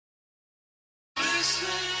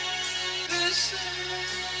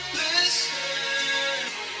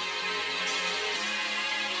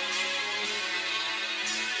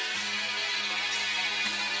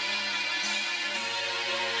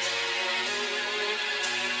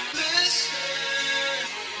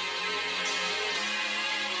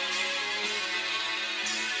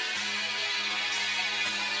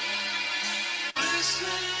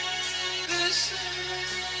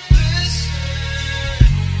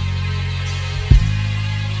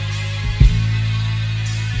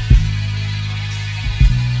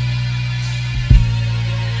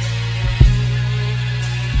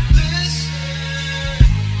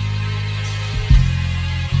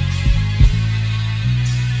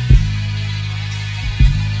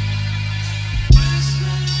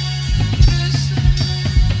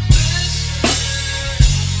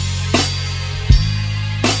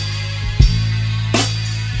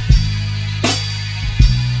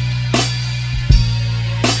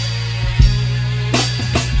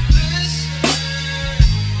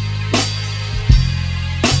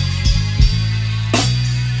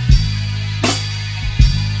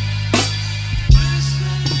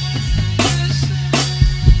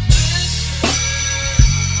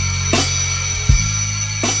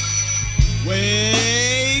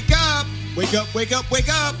Wake up, wake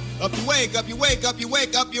up. Up you wake, up you wake, up you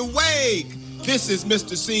wake, up you wake. This is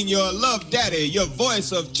Mr. Senior Love Daddy, your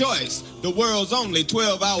voice of choice. The world's only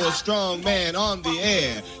 12-hour strong man on the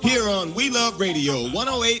air. Here on We Love Radio,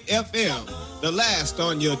 108 FM. The last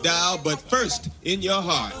on your dial, but first in your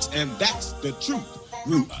hearts. And that's the truth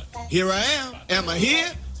root. Here I am I here?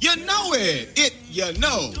 You know it, you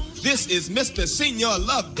know. This is Mr. Senior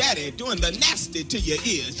Love Daddy doing the nasty to your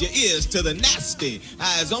ears to the nasty.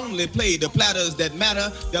 Eyes only play the platters that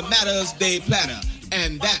matter, the matters they platter.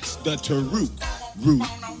 And that's the root.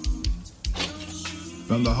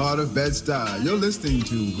 From the heart of Bed-Stuy, you're listening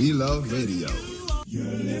to We Love Radio. You're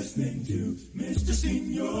listening to Mr.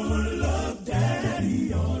 Senior Love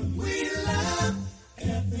Daddy on We Love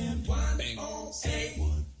FM 108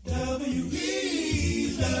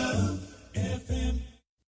 WE Love FM.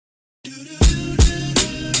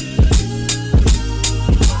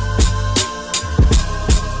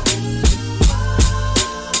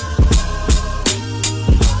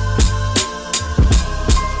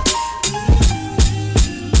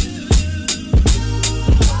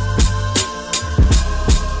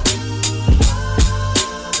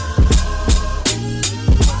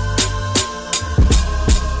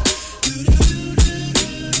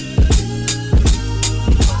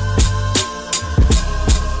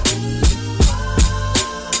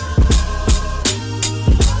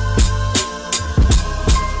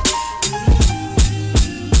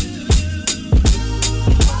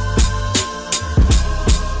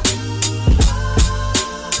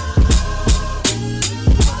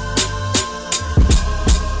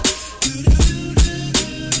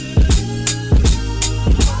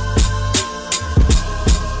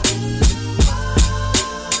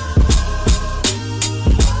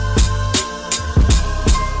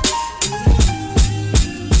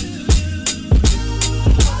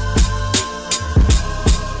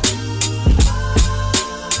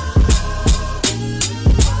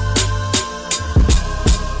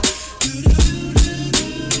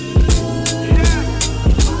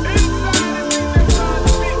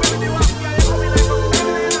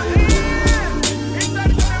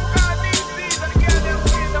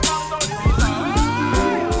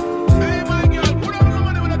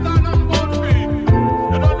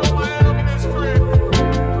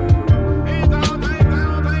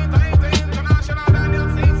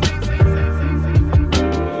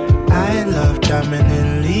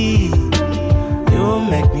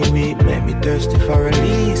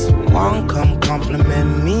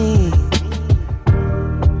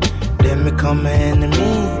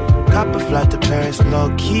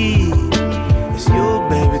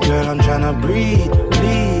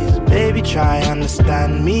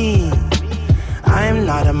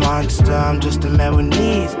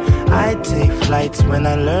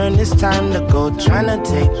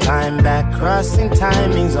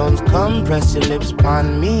 Press your lips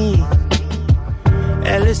upon me.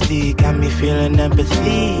 LSD got me feeling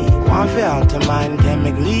empathy. One feel out to mind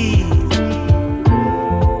chemically.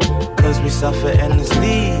 Cause we suffer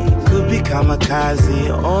endlessly. Could be kamikaze.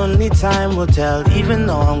 Only time will tell. Even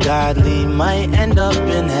though I'm godly, might end up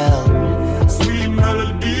in hell. Sweet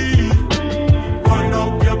melody. Wind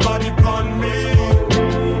up your body upon me.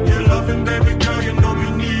 You're loving, baby girl, you know me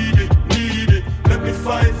need it. Let me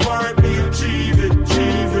fight for it, me achieve it.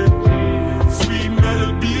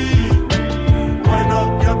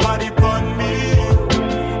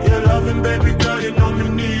 Baby girl, girl, you know me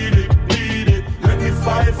need it, need it. Let me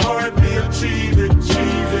fight for it, me achieve it,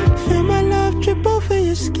 achieve it. Feel my love drip over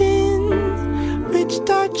your skin. Rich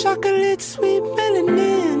dark chocolate, sweet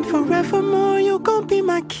melanin. Forevermore, you gon' be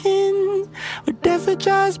my kin. Whatever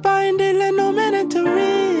jaws binding, let no man enter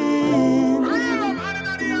in.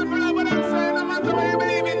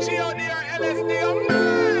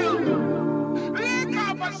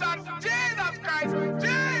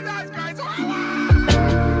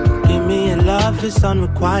 Give me a love, it's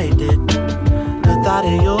unrequited. The thought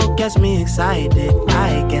of you gets me excited.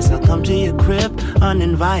 I guess I'll come to your crib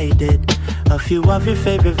uninvited. A few of your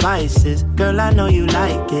favorite vices, girl, I know you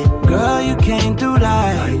like it. Girl, you came through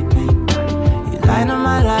lightning. You light up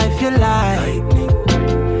my life, you lightning.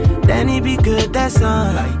 Then he be good, that's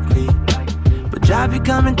unlikely. But drive you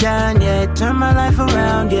coming down, yeah, turn my life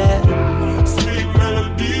around, yeah. Sweet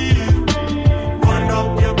melody, wind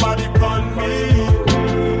up your body on me.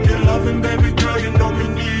 Your loving, baby girl, you know me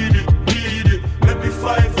need it, need it. Let me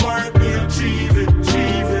fight for it, me achieve it,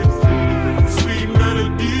 achieve it. Sweet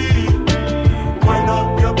melody, wind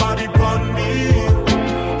up your body on me.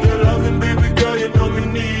 Your loving, baby girl, you know me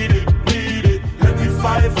need it, need it. Let me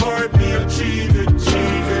fight for it, me achieve it,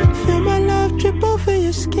 achieve it. Feel my love drip over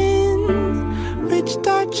your skin. Rich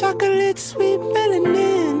dark chocolate, sweet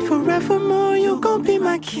melanin. Forevermore, you gon' be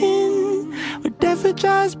my kin. Whatever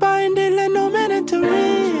jaws binding, let no man enter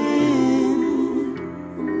in.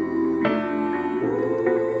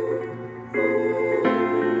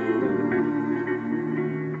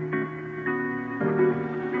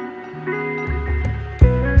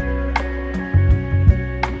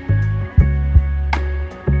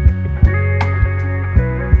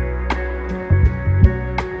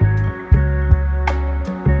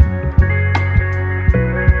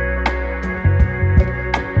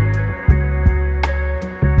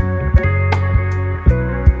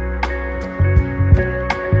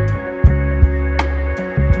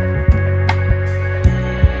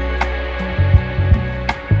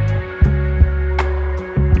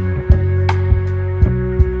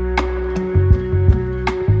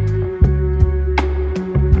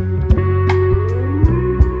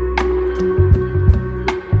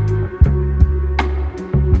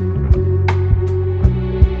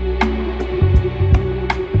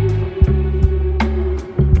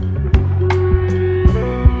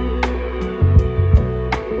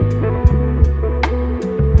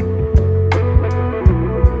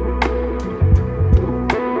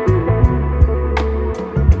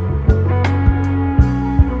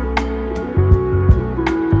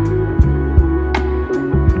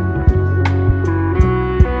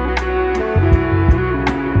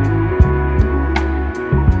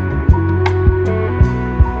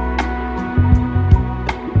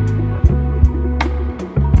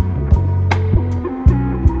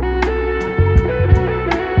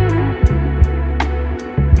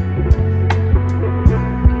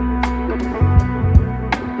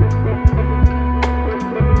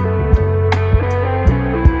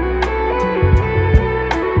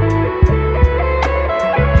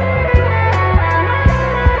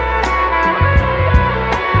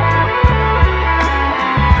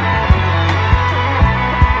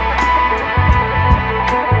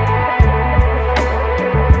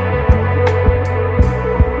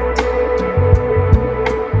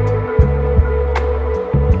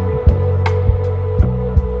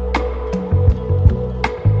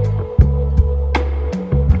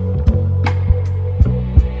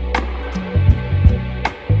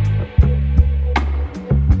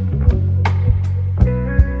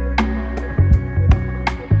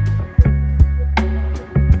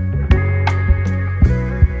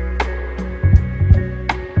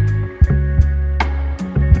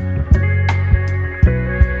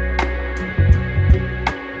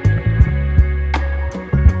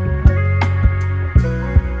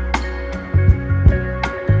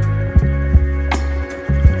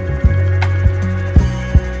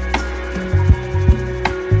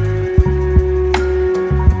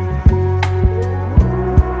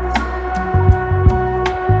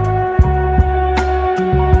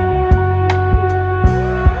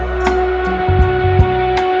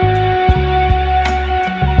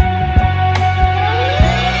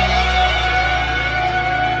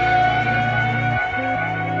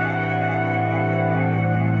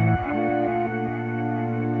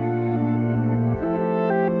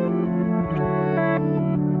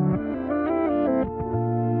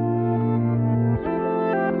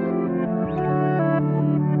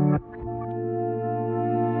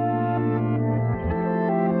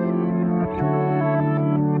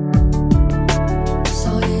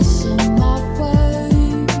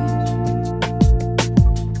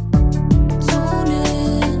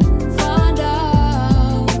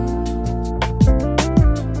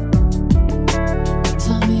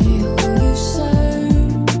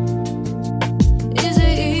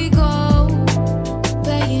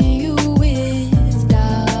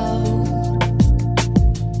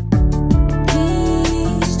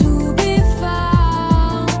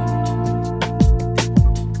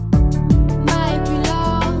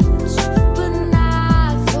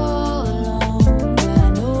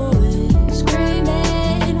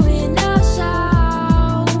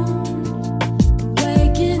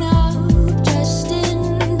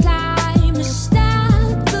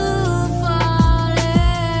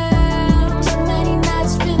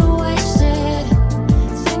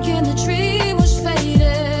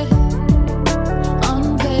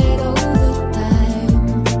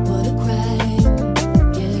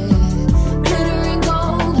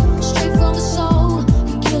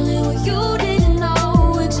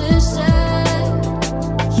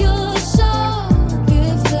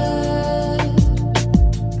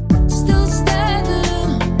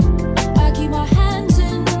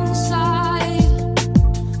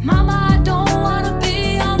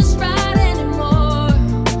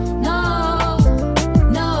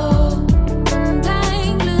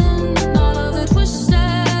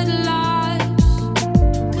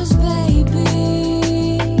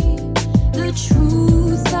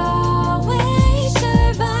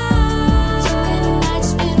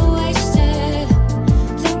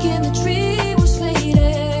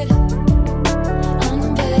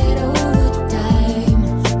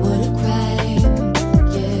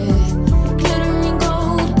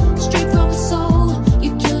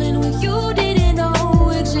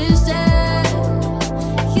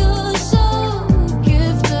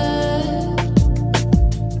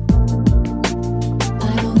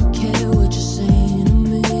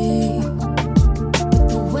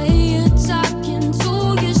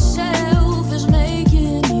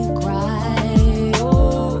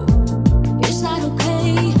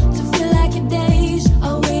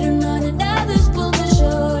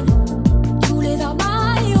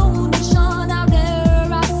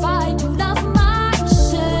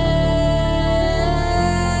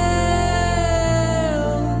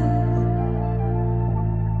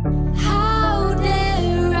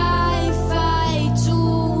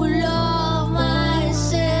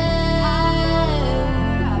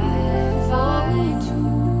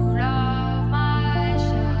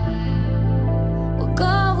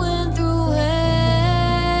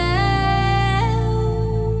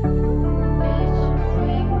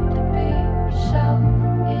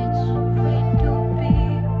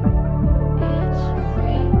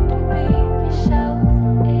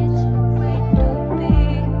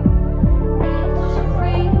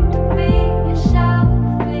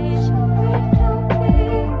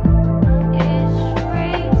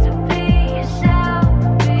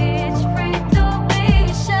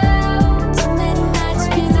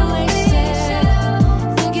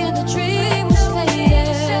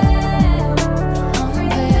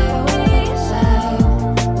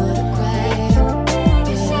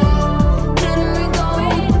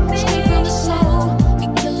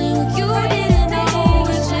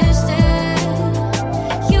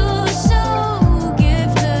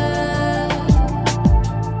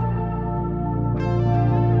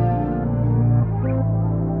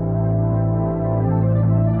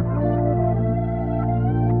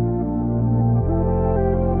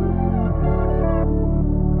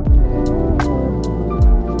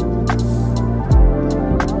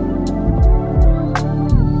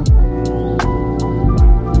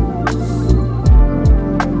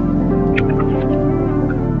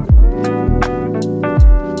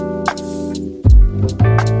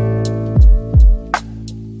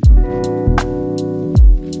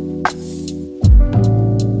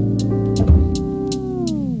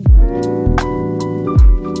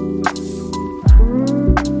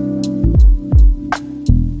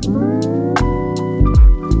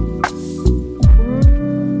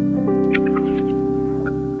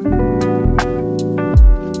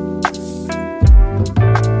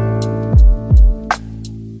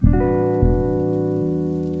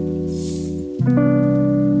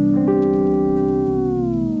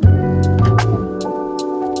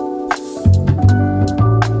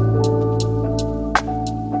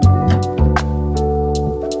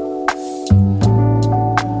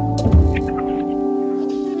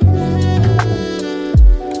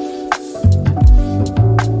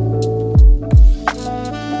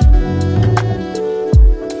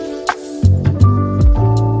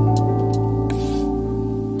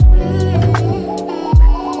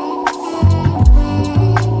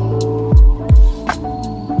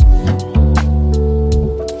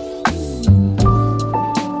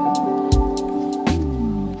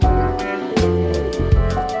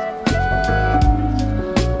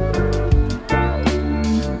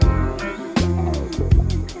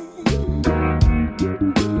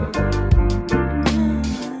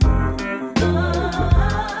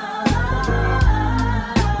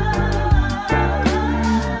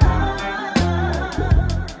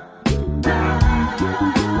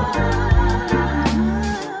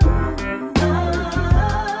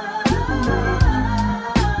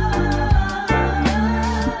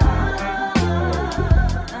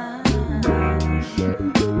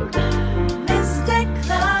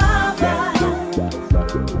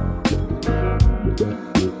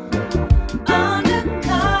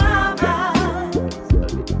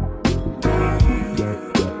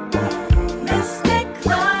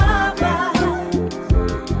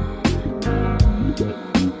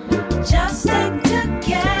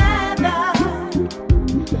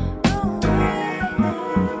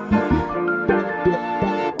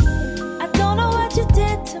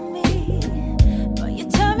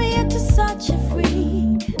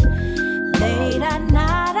 Late at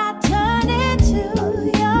night I turn into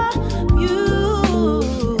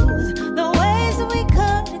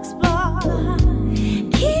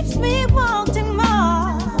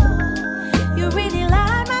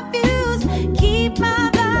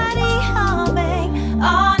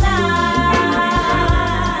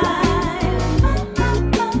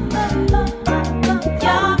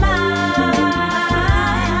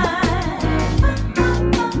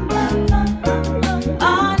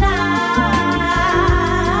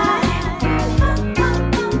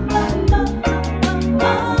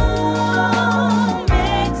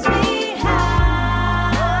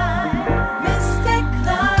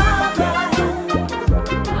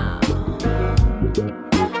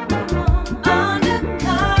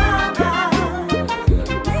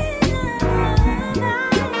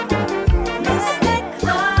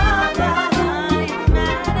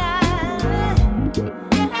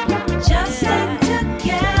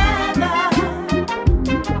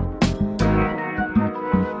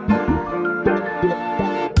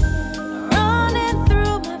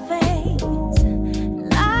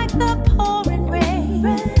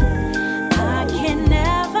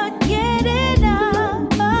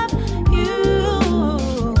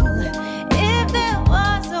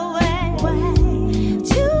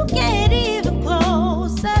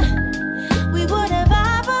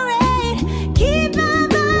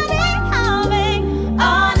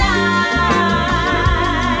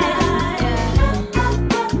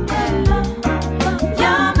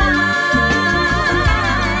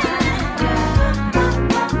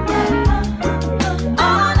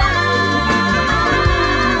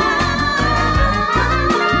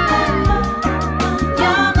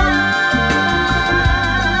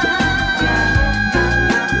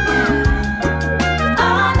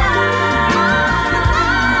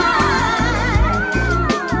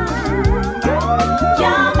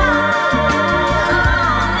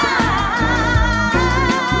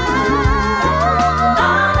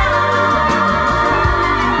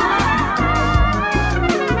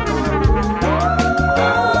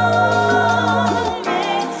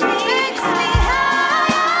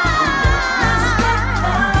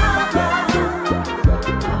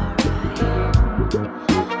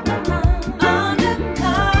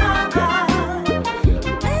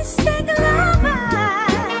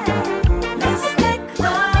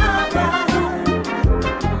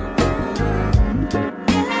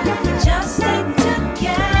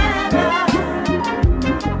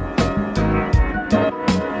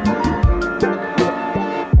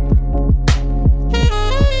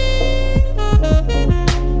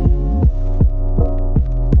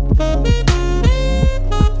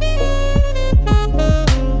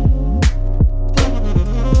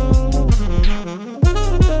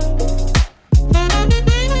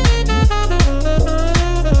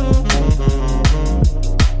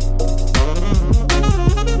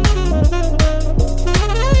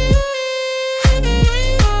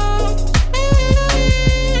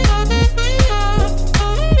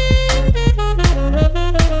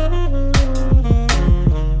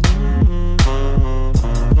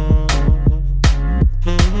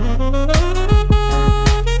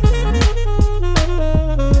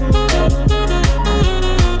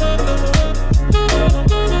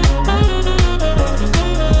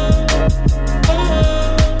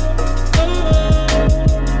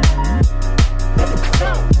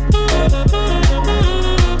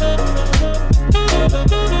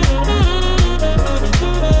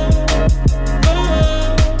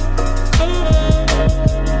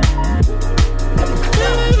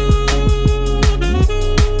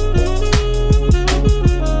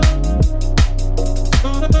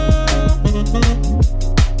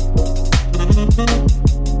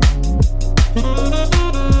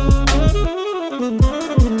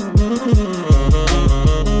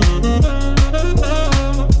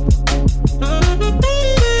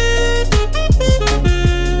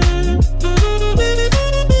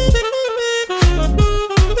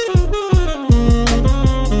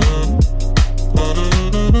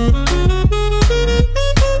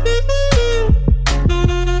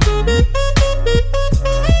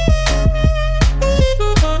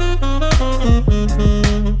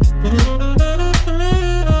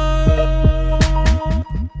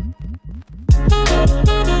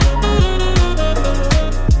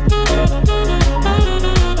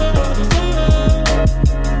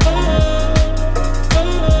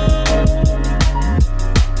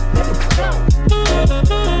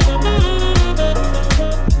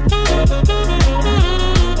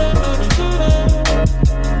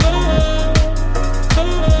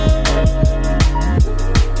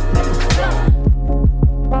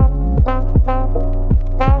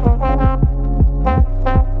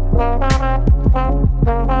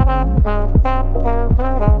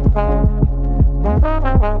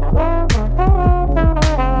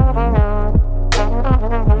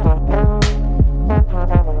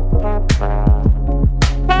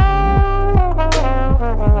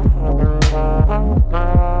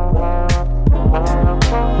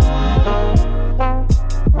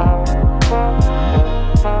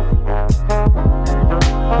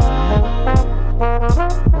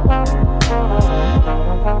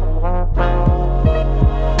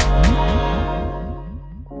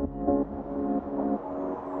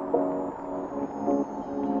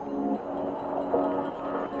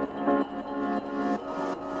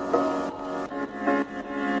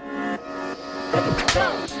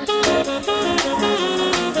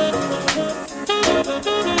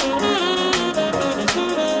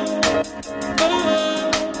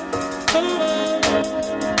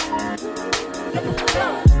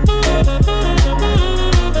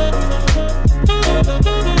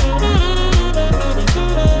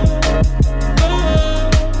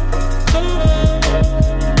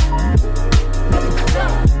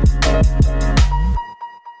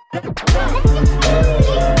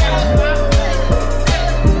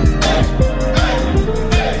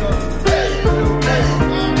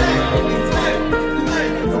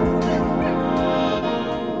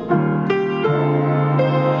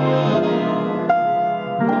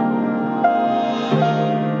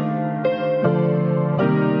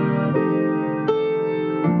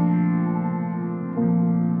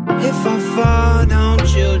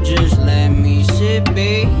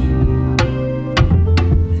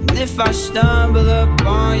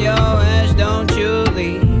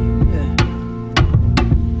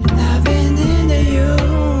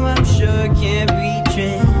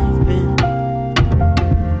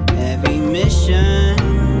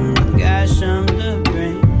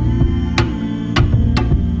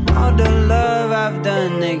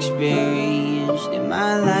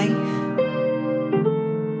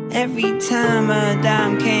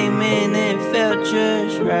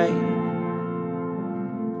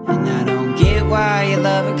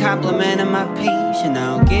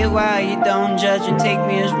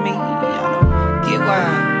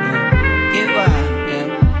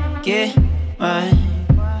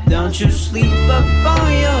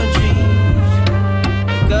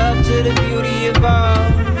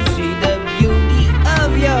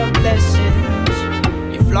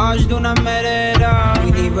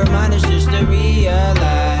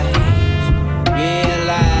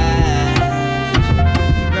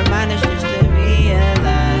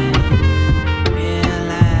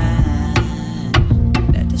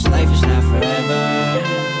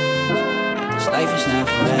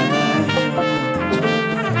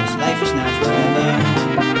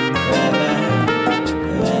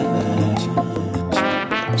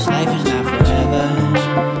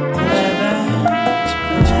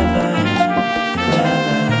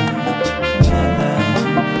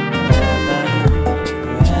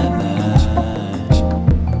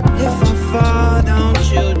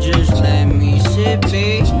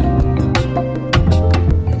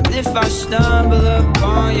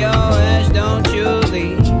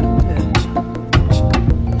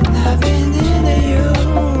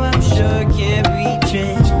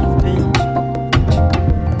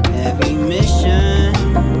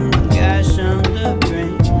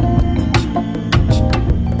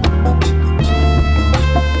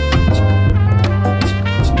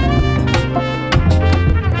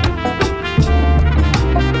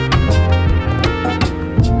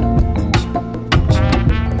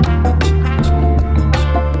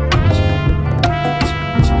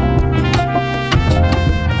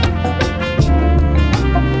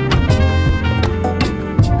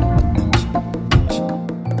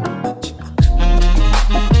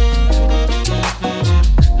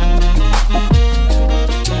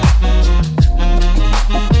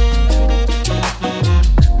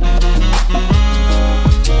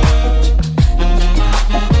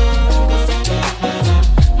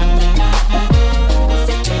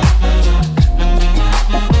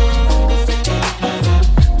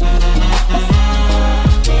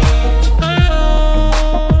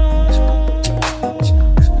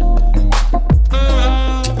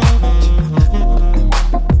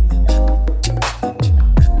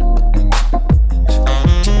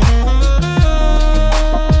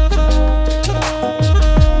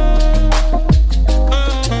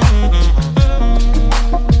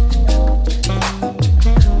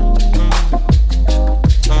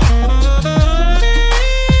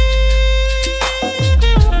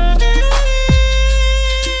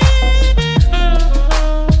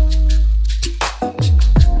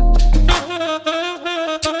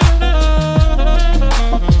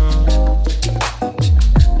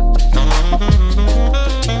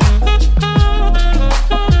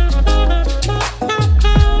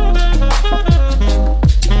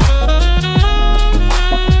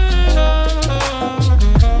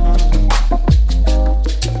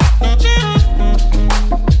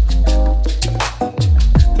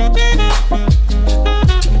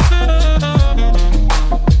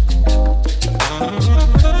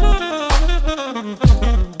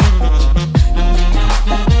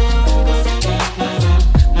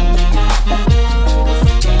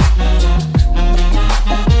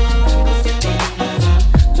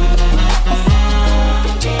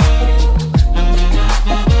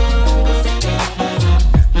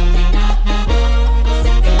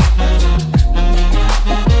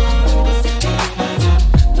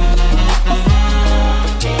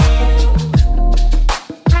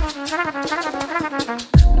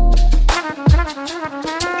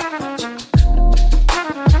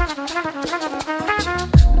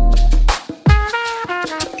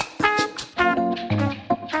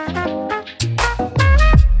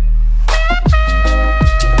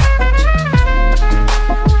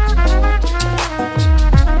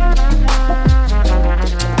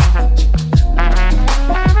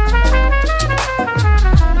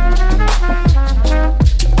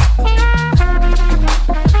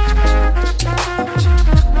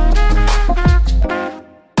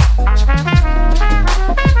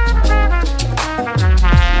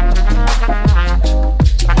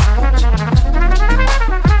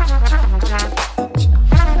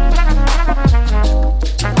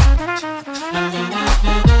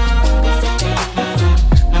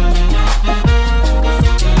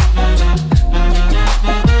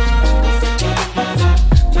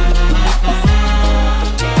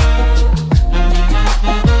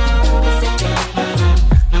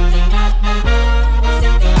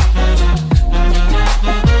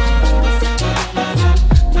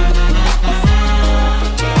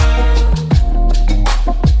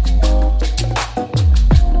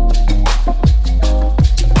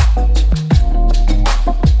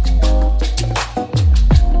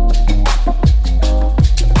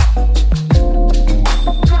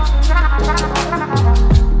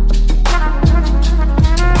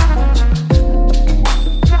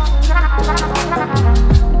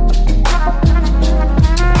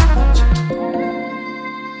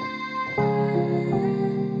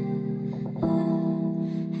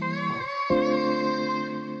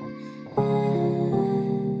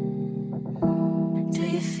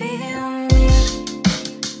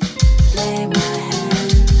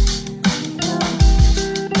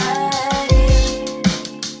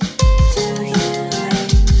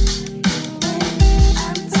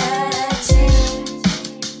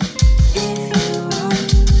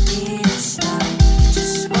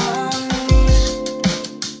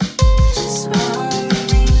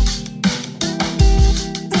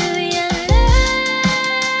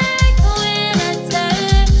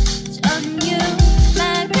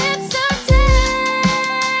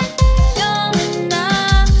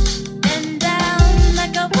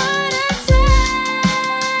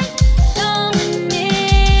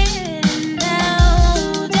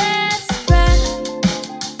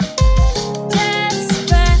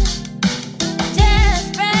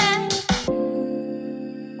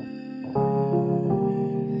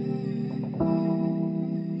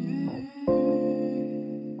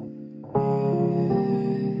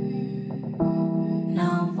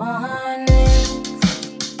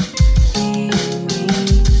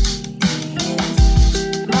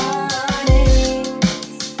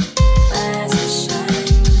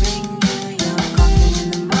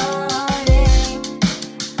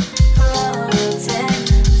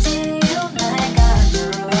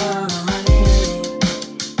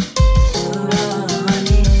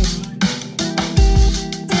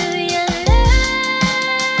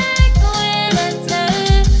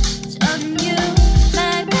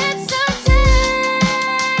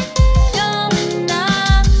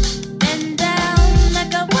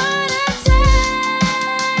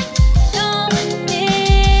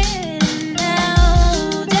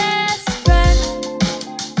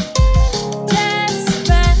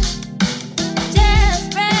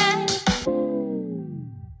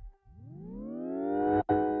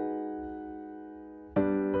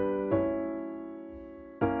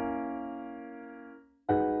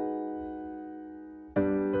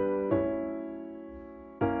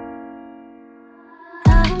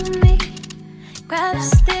me, grab a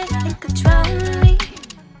stick and control me.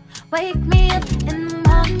 Wake me up in the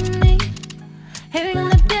morning, hearing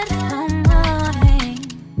the beautiful morning.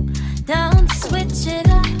 Don't switch it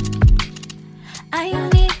up, I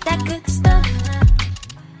need that good stuff.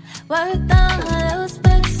 Worked on those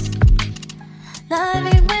books, love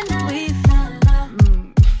it when we fall up.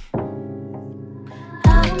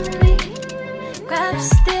 Hold me, grab a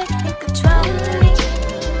stick and control me.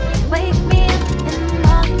 Wake me up in the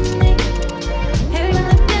morning, hearing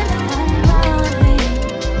the beautiful morning.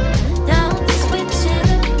 Don't switch it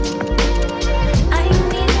up, I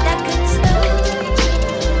need that good stuff.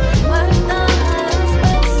 Worked on those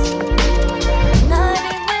books, love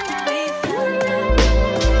it when we fall up.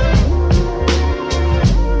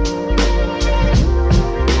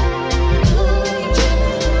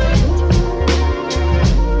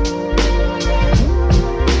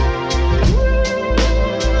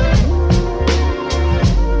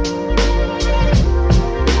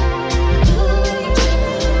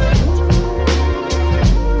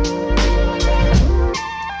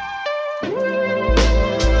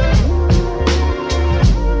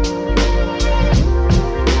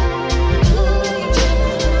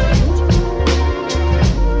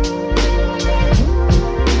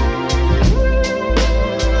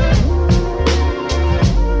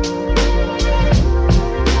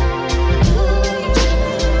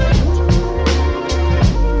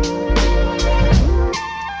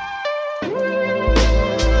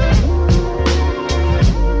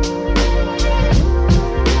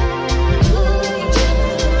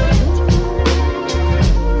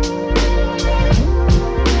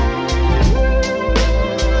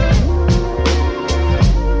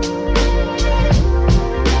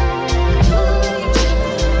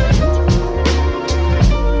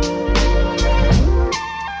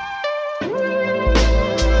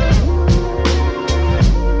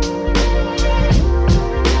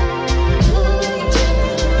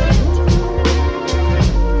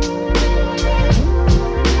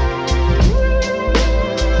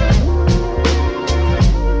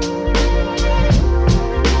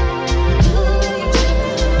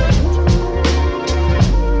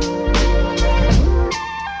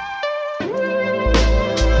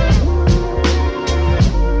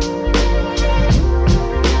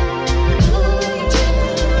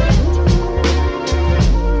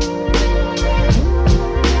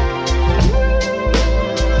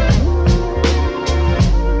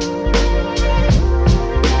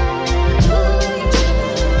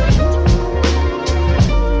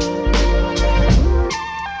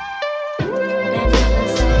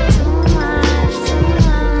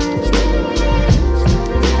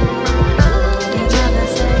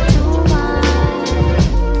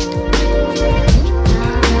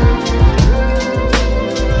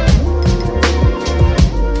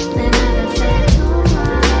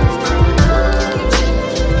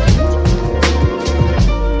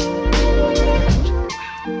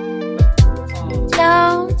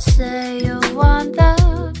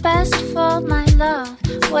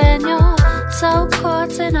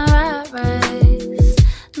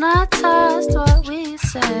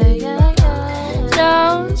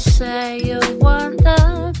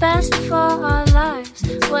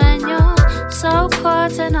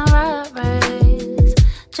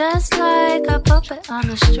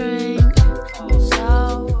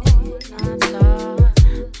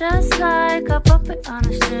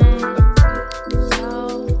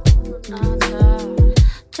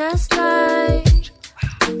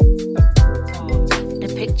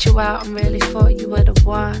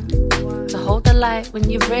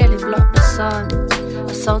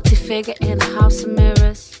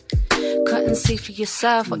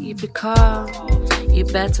 Yourself what you become. You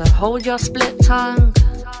better hold your split tongue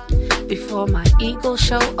before my ego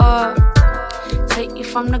show up. Take you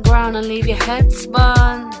from the ground and leave your head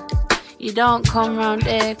spun. You don't come round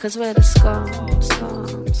here cause we're the scum.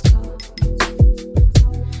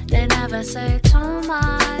 They never say too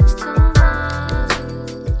much, too much.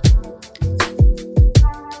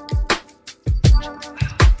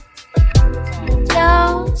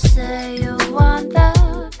 Don't say you want the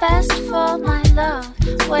best for my love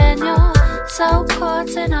when you're so caught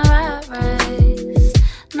in a rat race.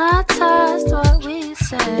 Not trust what we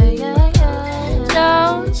say, yeah, yeah.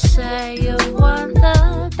 Don't say you want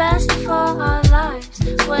the best for our lives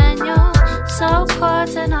when you're so caught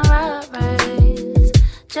in a rat race.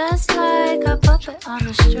 Just like a puppet on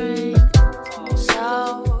a string.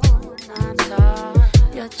 So not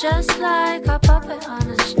trust. You're just like a puppet on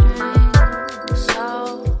a string.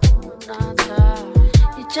 So not trust.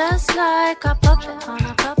 Just like a puppet on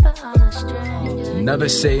a string, yeah. Never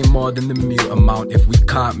say more than the mute amount. If we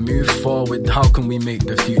can't move forward, how can we make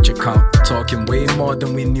the future count? Talking way more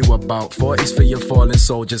than we knew about. 40s for your fallen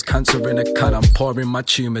soldiers, cancer in a can, I'm pouring my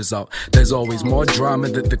tumours out. There's always more drama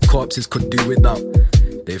that the corpses could do without.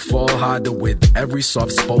 They fall harder with every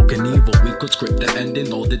soft-spoken evil. We could script the ending,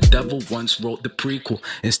 though the devil once wrote the prequel.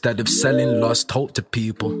 Instead of selling lost hope to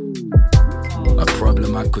people. A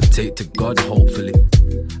problem I could take to God, hopefully.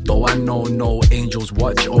 Though I know no angels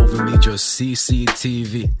watch over me, just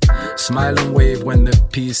CCTV. Smile and wave when the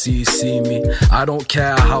PC see me. I don't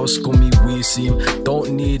care how scummy we seem.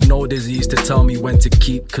 Don't need no disease to tell me when to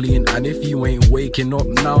keep clean. And if you ain't waking up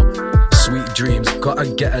now, sweet dreams. Gotta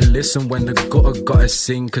get a listen when the gutter gotta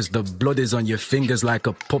sing. Cause the blood is on your fingers like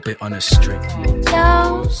a puppet on a string.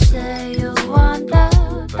 Don't say you want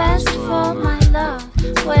the best for my love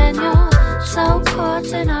when you're so caught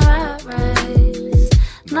in a rat race.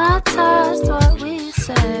 Not trust what we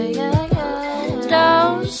say, yeah, yeah.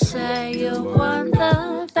 Don't say you want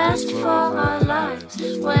the best for our lives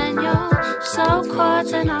when you're so caught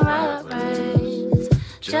in a rat race.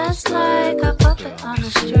 Just like a puppet on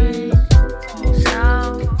a string.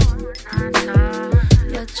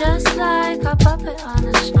 You're just like a puppet on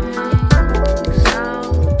a string.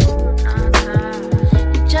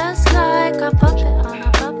 You're just like a puppet on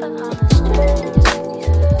a string.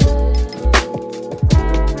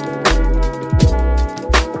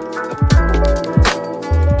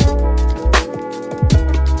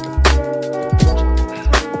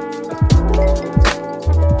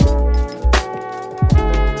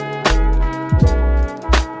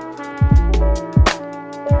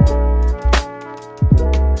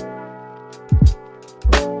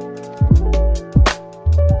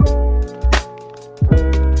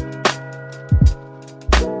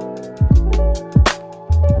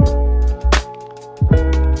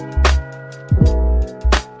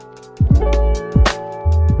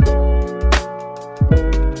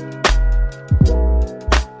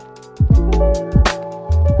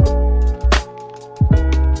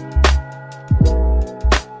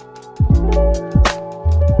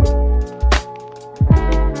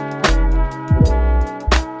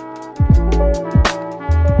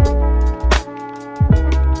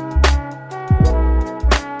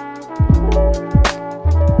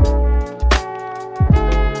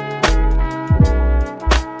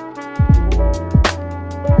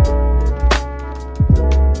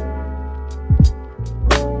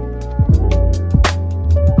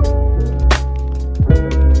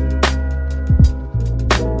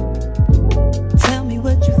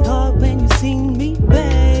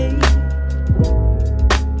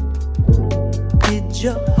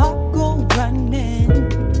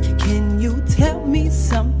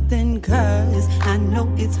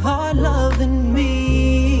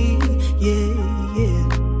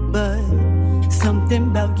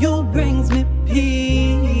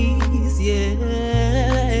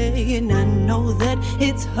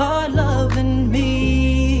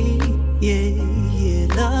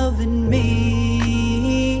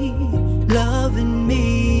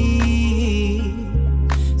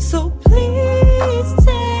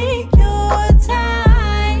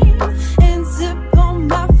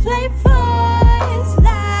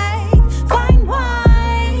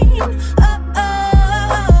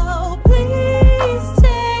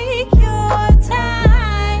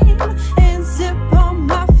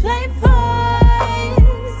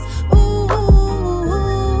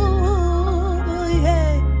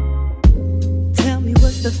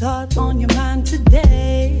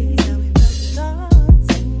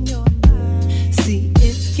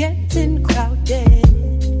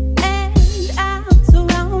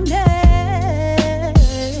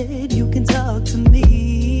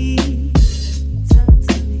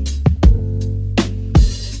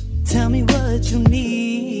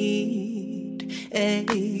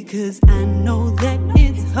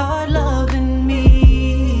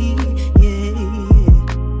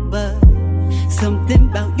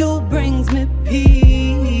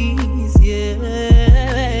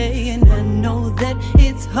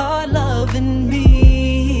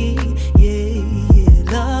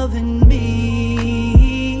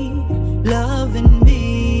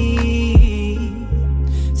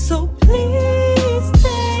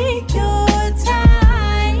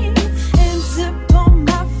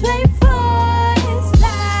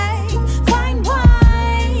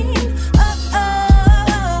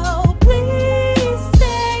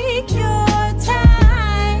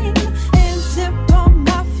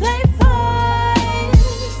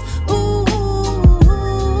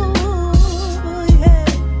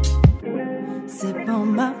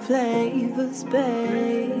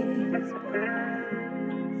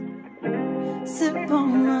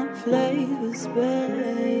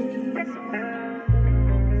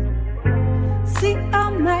 See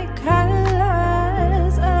all my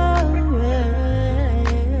colors arrange.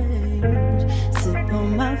 Sip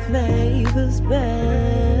on my flavors, babe.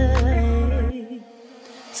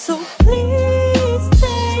 So please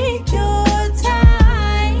take your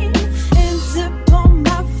time and sip on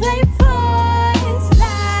my flavors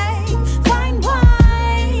like fine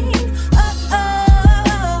wine.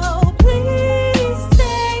 Oh, please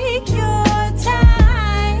take your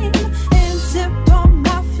time and sip on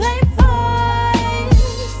my flavors.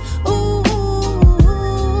 Ooh,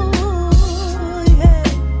 yeah.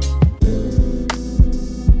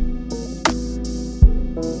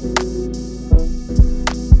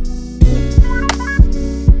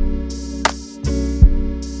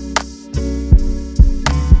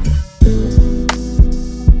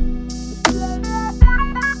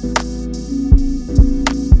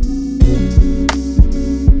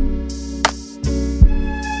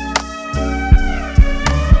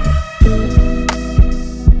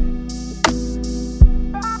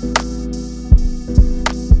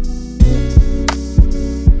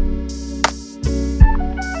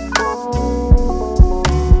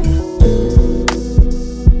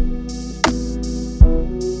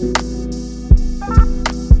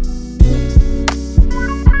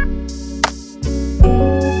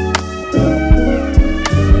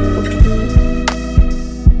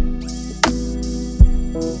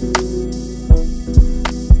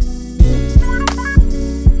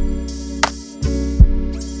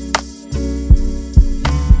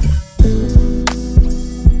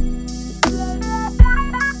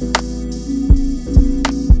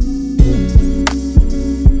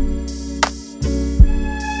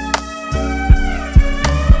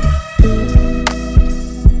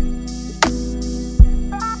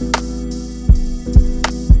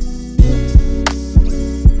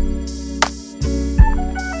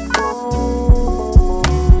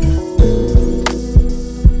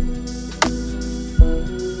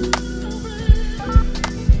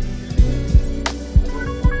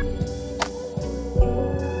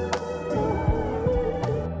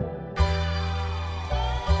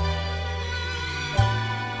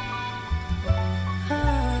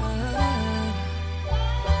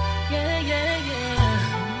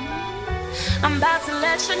 I'm about to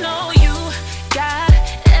let you know you got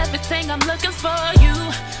everything I'm looking for you.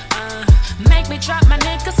 Make me drop my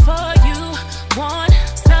niggas for you. Want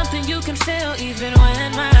something you can feel even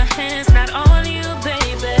when my hand's not on you,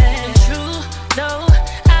 baby. And true though,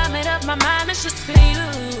 I made up my mind, it's just for you.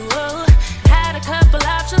 Had a couple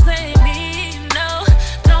options, they need no.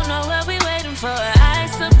 Don't know what we waiting for, I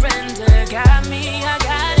surrender. Got me, I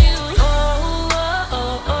got you. Oh, oh,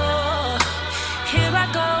 oh, oh. Here I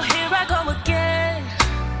go again.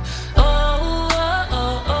 Oh, oh,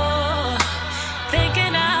 oh, oh.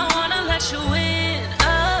 Thinking I wanna let you in.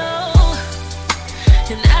 Oh,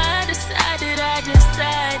 and I decided.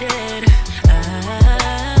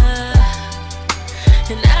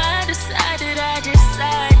 And I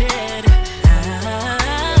decided.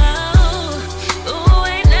 Oh,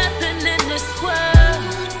 ain't nothing in this world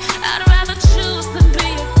I'd rather choose than be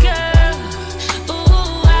a girl.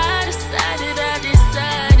 Oh, I decided.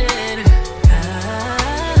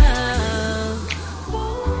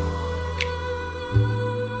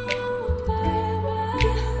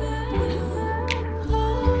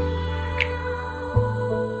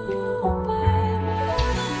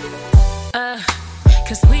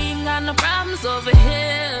 Cause we ain't got no problems over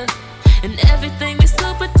here, and everything is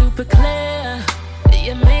super duper clear.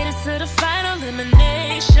 You made it to the final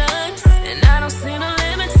eliminations, and I don't see no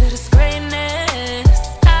limit to this greatness.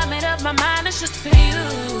 I made up my mind, it's just for you.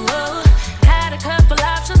 Had a couple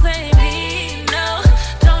options, baby, no.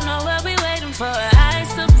 Don't know what we waiting for, I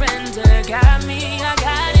surrender. Got me, I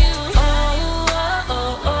got you. Oh, oh,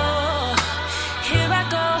 oh, oh. Here I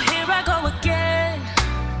go again.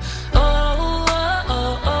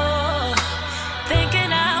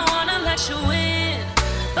 You in.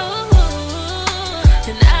 Ooh,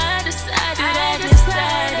 and I decided.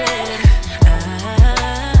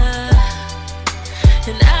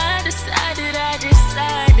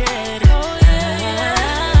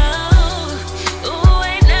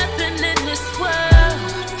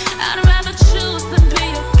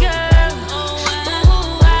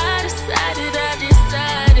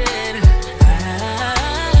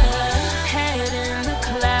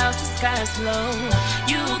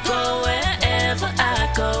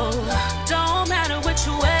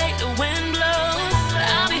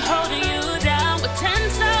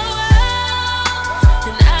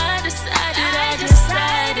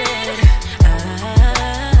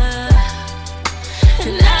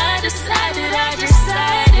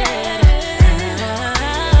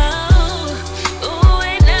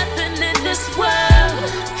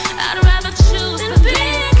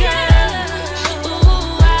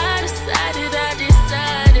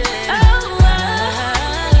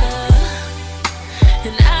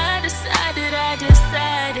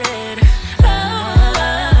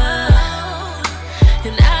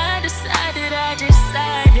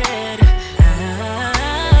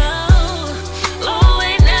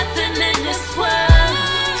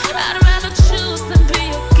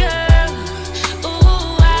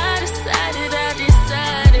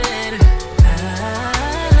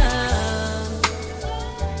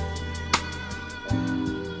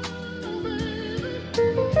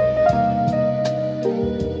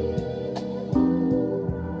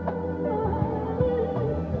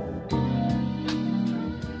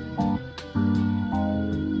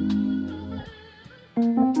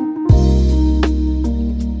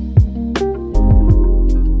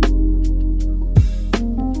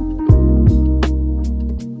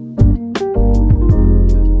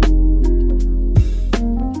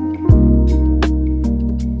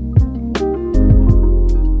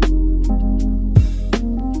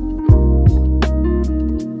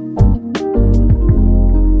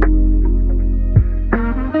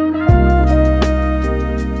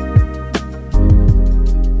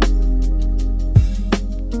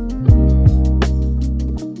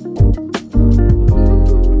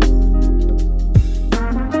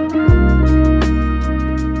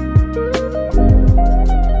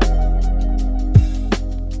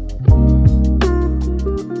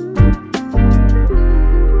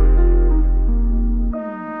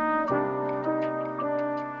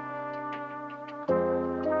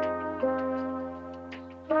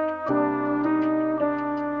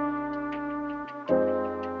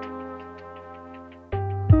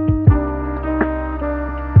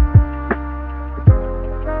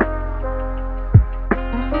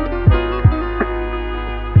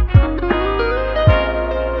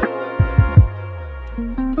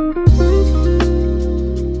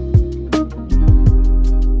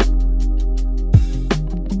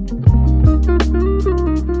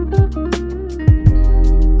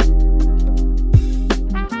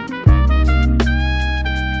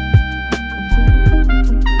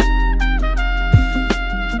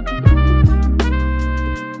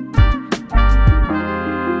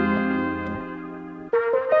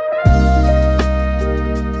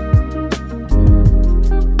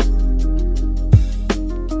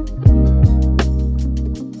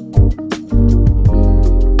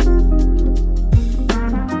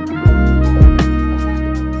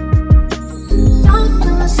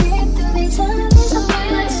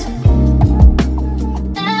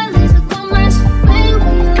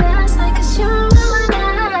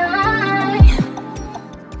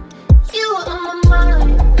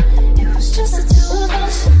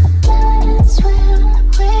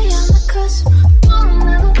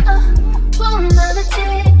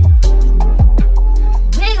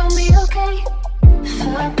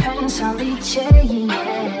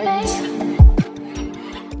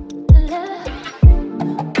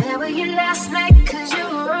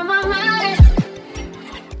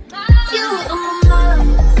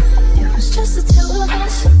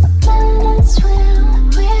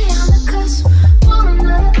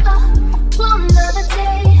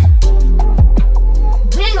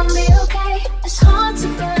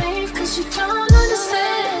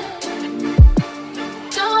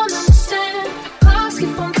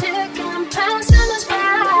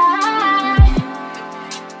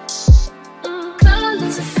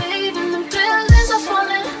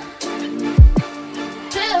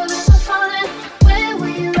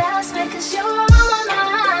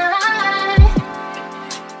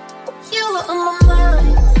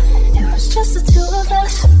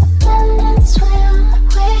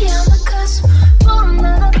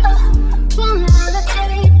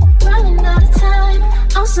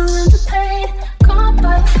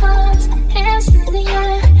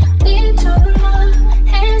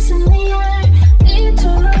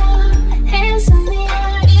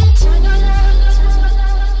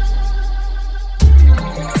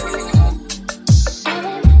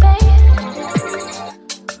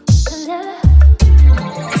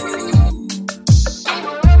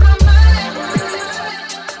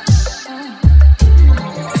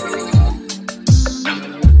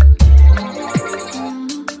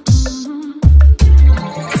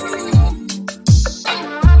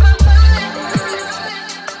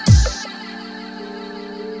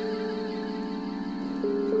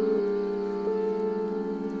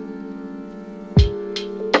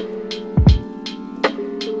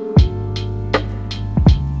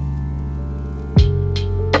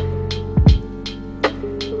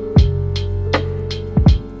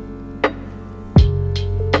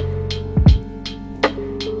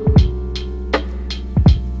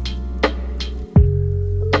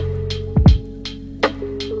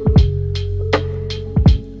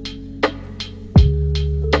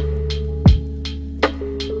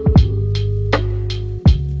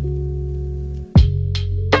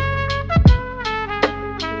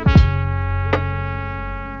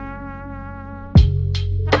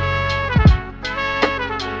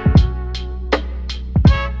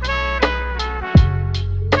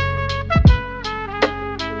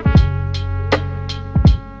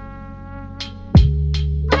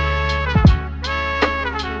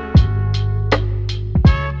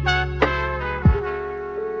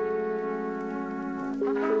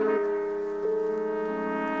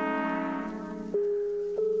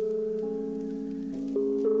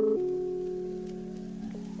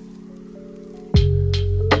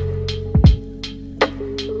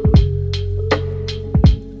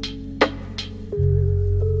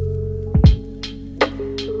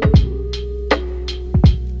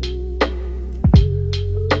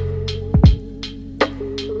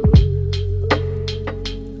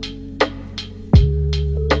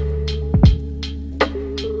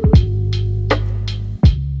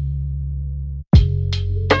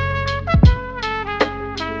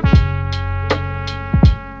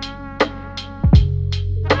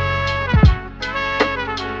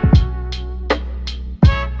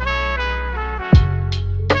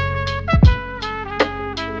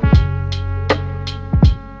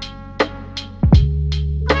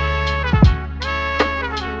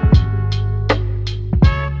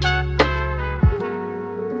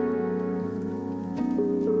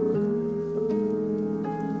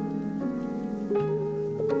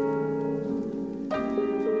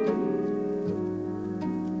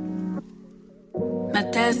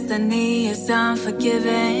 destiny is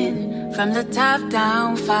unforgiving. From the top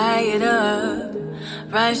down, fired up.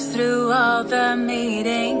 Rushed through all the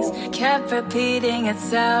meetings, kept repeating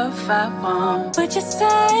itself. I won't. Would you say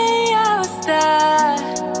I was there?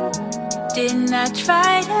 Didn't I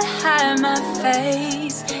try to hide my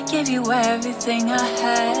face? Give you everything I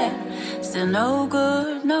had. Still no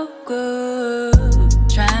good, no good.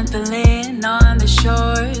 Trampoline on the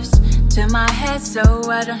shores to my head so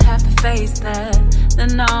I don't have to face the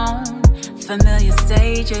known familiar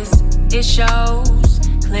stages. It shows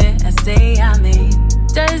clear as day. I mean,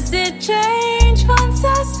 does it change once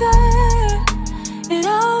I say it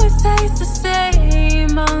always stays the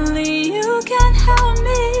same? Only you can help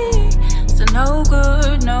me. So no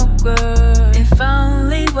good, no good. If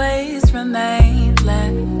only ways remain,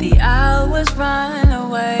 let the hours run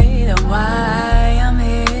away. Then why I'm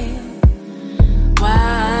here?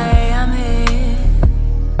 Why I'm here?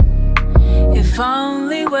 If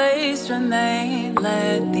only ways remain,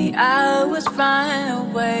 let the hours run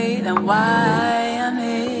away. Then why I'm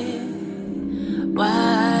here?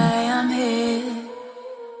 Why I'm here?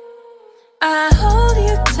 I hold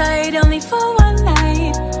you tight only for one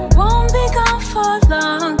night. Won't be gone for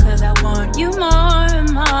long, cause I want you more and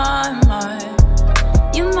more and more.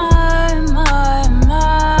 You more and more and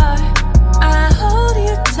more. I hold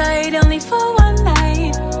you tight only for one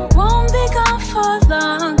night. Won't be gone for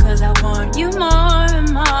long, cause I want you more and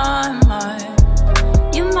more and more.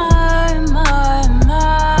 You more and more and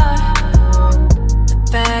more. The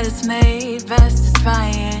bed is made, rest is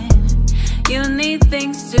fine. You need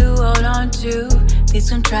things to hold on to, these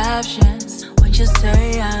contraptions. Would you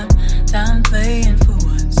say I'm done playing for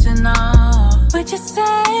once and all? Would you say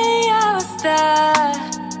I was there?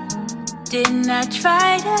 Didn't I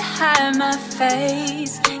try to hide my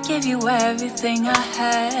face? Give you everything I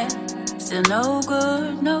had. Still no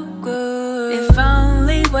good, no good. If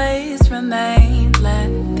only ways remain, let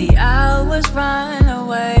the hours run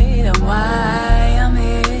away. Then why I'm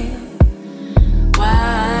here?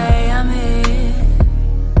 Why I'm here?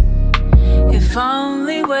 If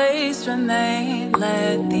only ways remain,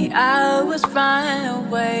 let the hours run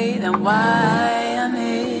away. Then why I'm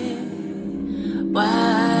here?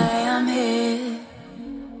 Why I'm here?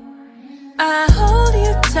 I hold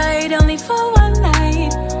you tight only for one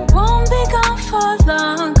night. Won't be gone for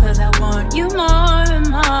long, cause I want you more and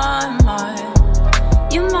more and more.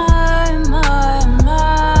 You more and more and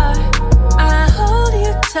more. I hold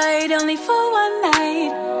you tight only for one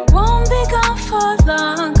night. Won't be gone for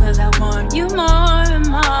long, cause I want you more and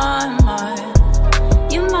more and more.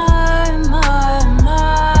 You more and more and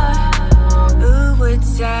more. Who would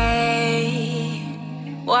say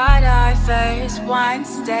what I first once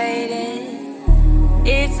stated?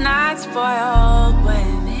 It's not spoiled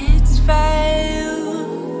when it's failed.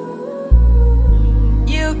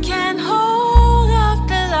 You can hold up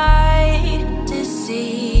the light to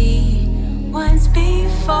see once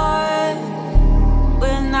before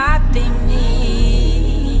will not be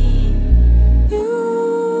me. You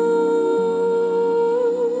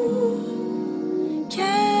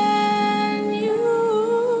can you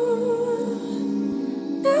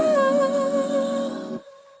do?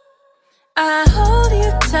 I hold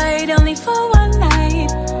you tight only for one night.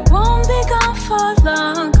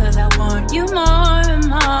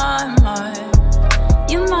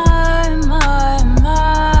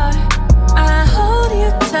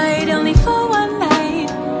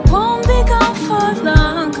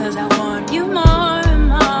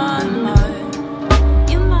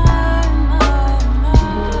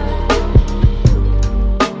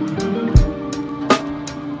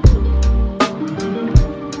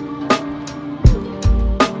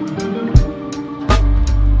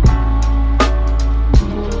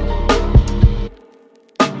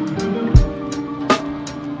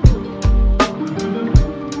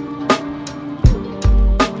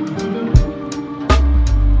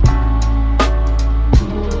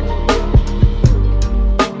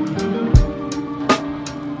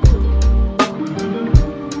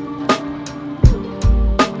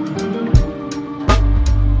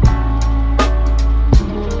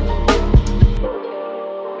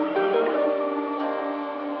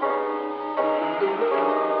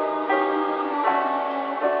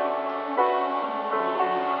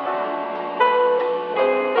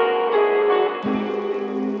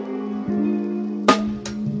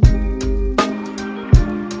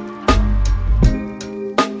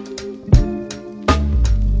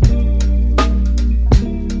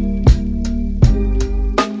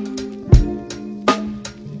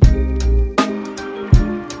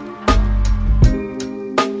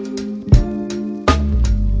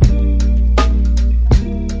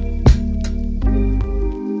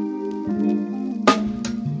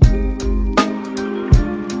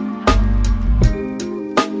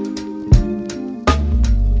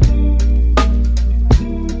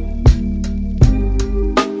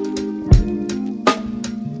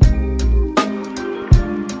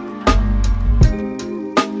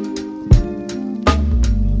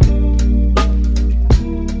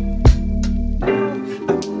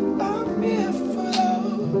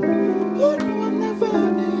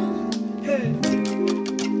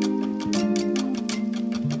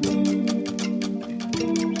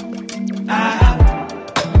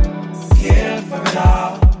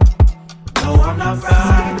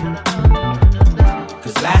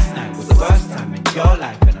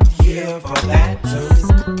 for that too.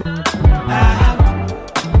 I'm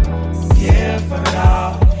here for it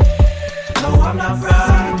all. No, I'm not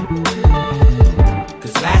right.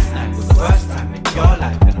 Cause last night was the worst time in your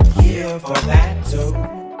life, and I'm here for that too.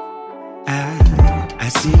 I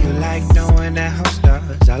see you like knowing that host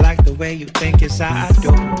does. I like the way you think it's how I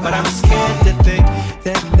do. But I'm scared to think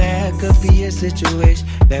that there could be a situation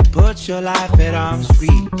that puts your life at arm's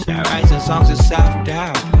reach. I write some songs of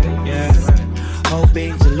self-doubt, yeah.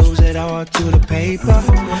 Hoping to lose it all to the paper.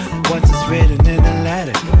 Once it's written in a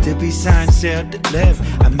letter to be signed, sealed, delivered.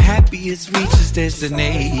 I'm happy it's reached its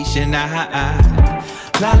destination. La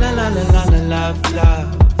la la la la la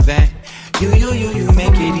love. And you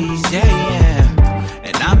make it easy, yeah.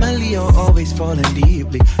 And I'm a Leo, always falling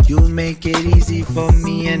deeply. You make it easy for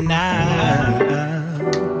me, and I'm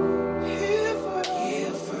here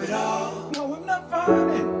for it all. No, I'm not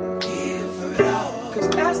running. Here for it all.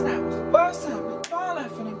 Cause last night was the worst time in my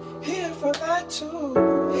life, and I'm here for that too.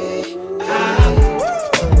 I'm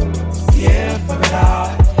here for it all.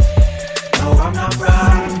 No, I'm not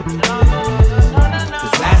running.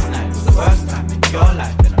 Cause last night was the worst time in your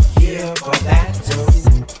life, and I'm here for that too.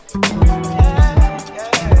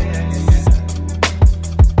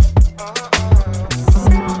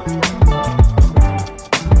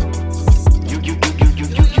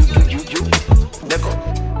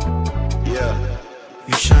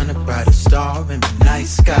 Star in the night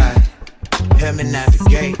sky, help me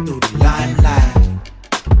navigate through the limelight.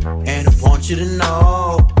 And I want you to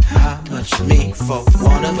know how much you mean for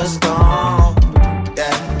one of us gone.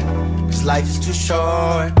 Yeah, cause life is too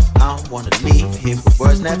short. I don't wanna leave here with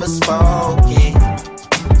words never spoken.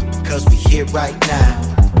 Cause we here right now.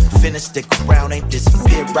 Finna stick around, ain't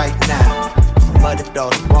disappear right now. Muddied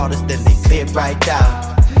all the waters, then they clear right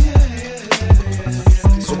out.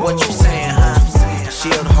 So what you saying, huh?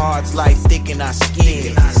 Shield hearts like thick in our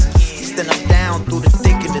skin. Then I'm down through the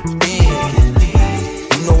thick and the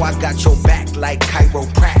thin. You know I got your back like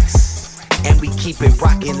chiropracts. And we keep it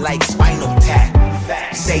rocking like Spinal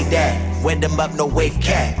Tap. Say that, wet them up, no wave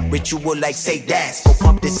cat. Ritual like say that, so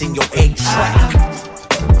pump this in your 8-track.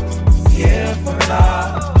 Yeah, for it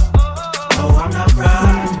all. No, I'm not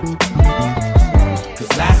right.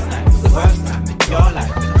 Cause last night was the worst time in your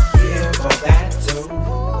life, and I'm here for that too.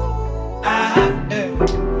 I'm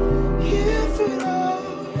here for it all.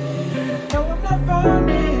 No, I'm not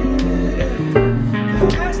running.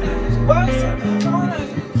 Last night was the worst time in your life,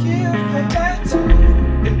 and I'm here for that too.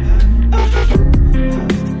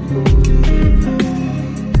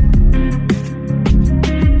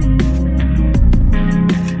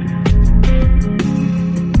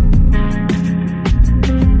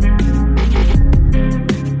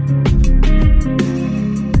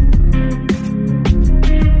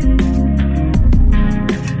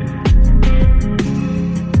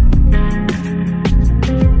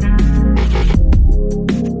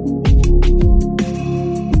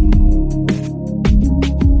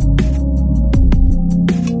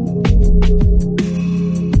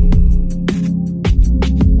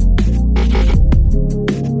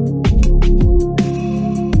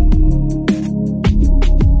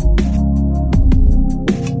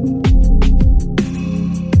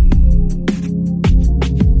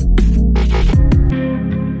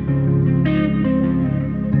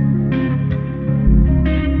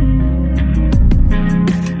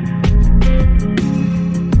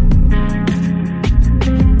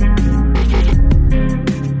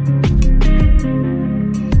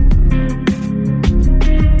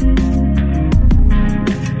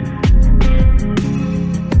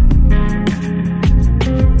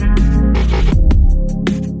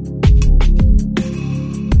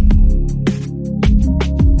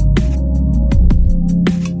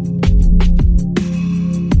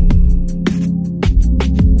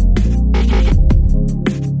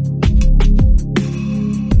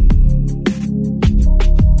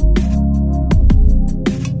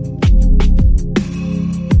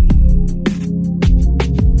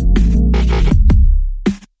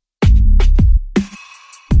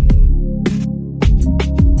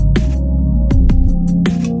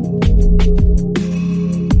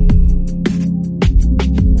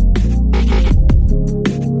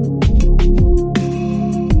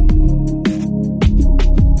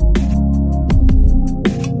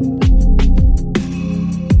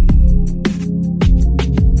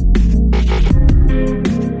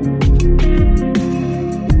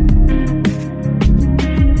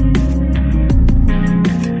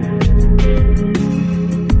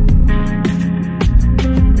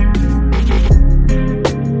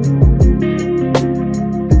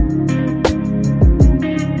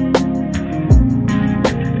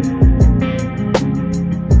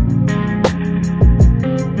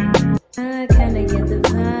 I kinda get the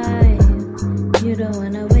vibe. You don't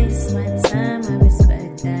wanna waste my time, I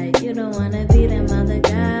respect that. You don't wanna be them other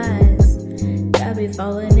guys. I be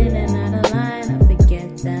falling in and out of line, I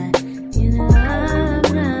forget that. You know I'm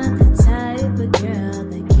not the type of girl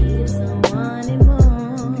that keeps on wanting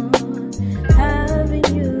more. Having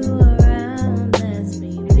you around lets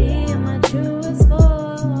me be my truest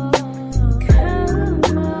form.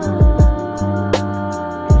 Come over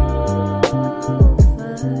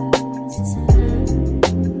tonight.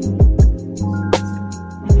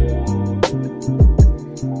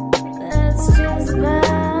 Let's just vibe.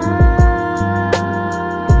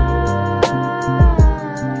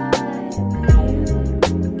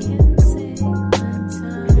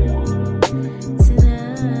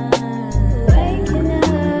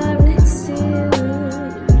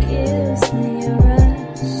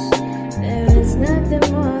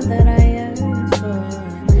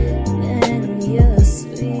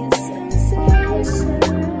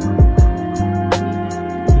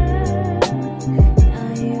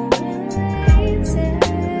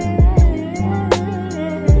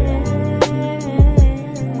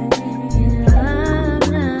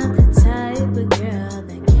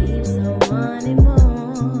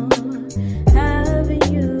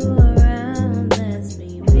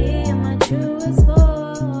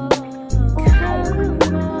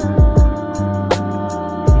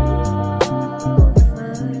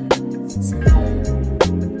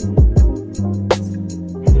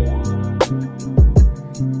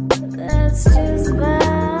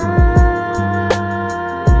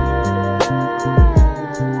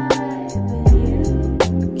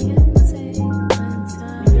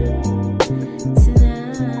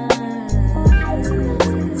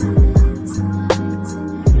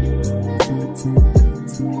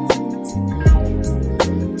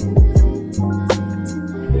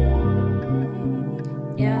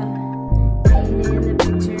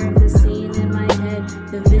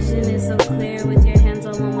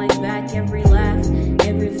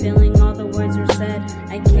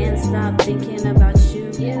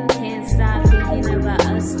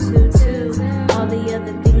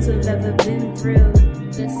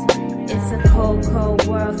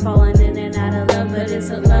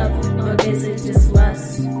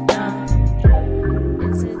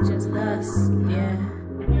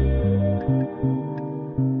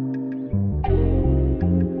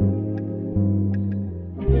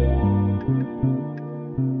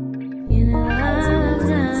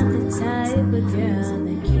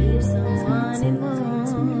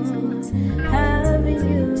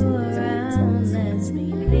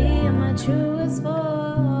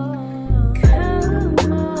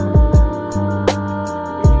 Come over.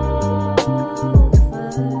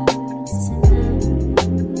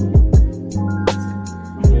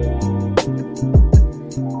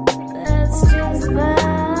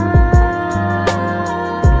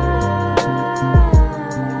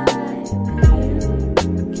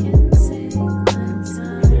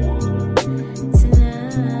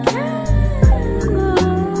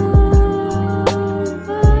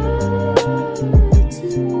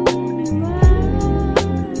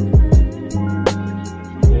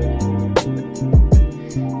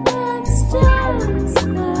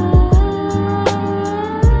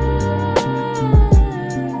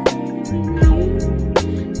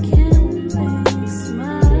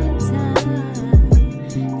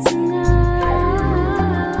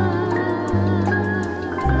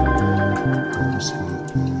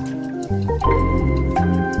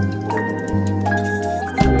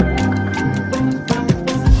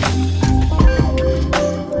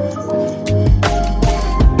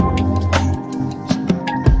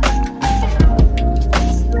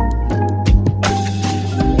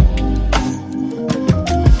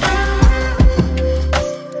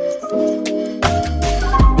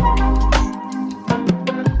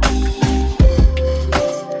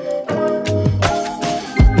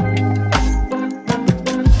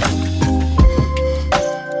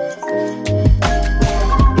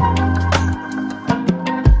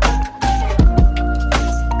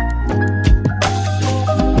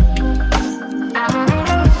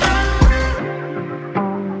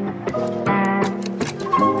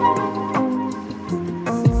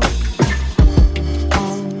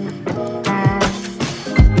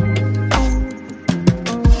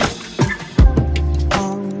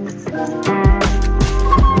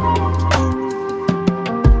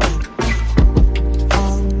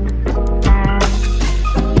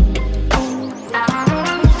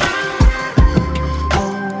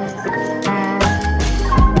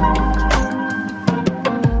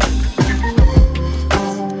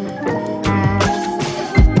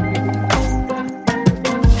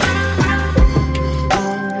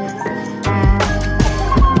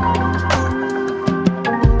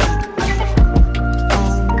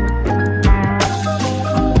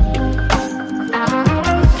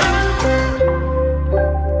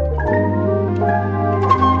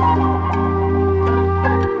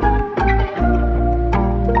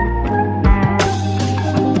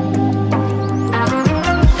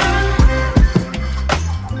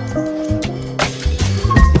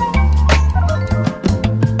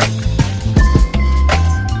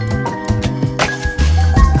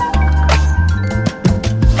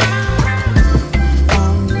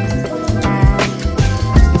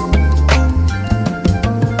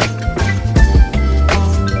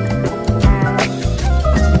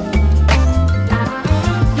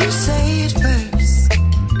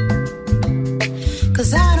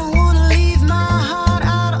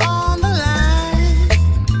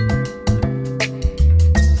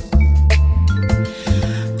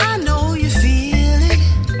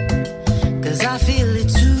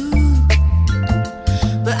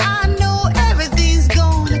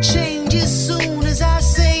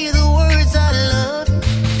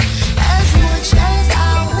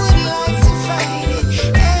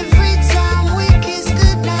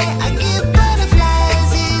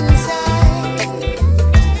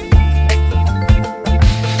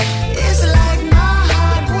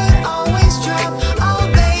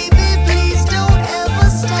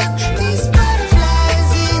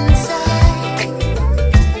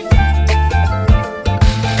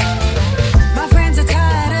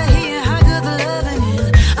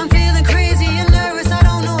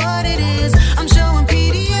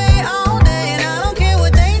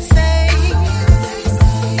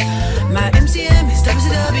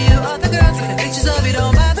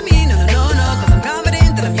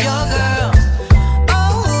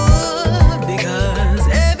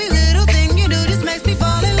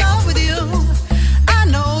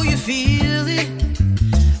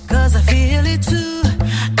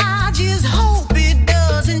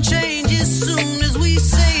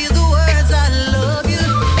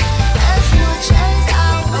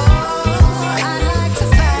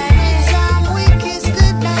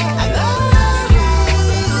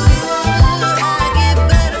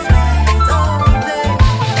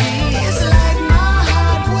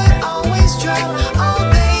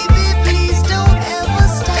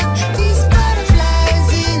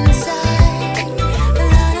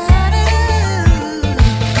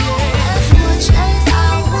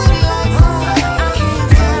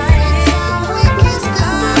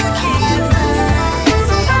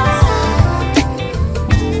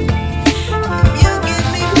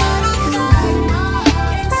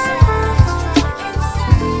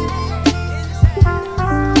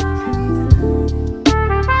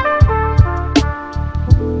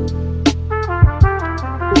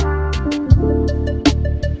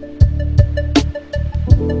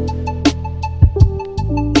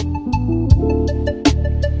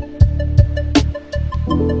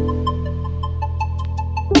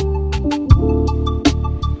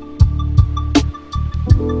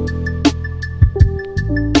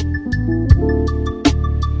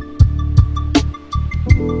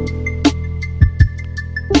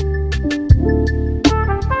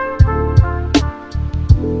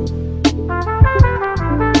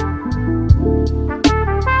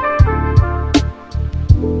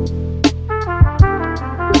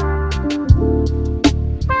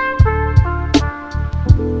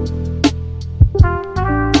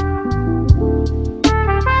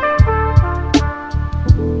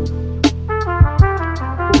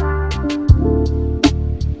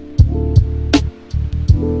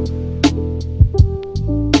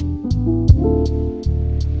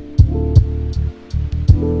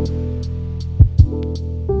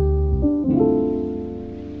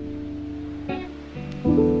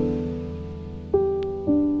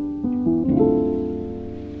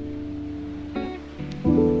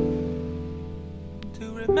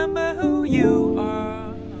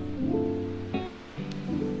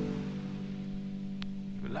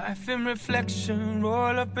 Life in reflection,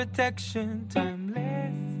 roll of protection,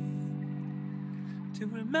 timeless. To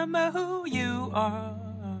remember who you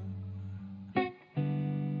are.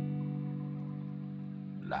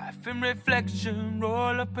 Life in reflection,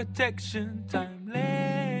 roll of protection,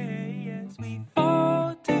 timeless. We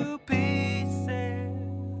fall to pieces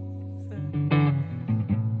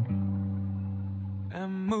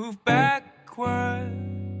and move backwards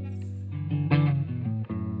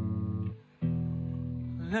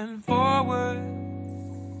and forwards.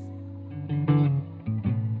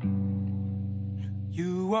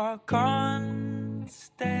 You are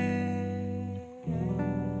constant.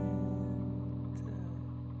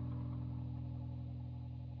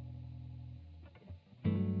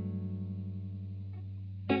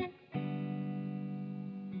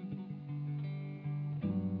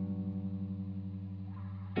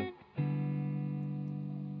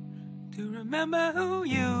 To remember who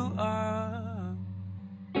you are.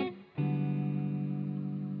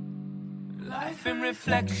 Life in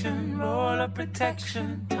reflection, roll of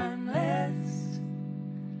protection, timeless.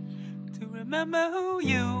 To remember who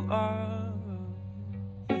you are.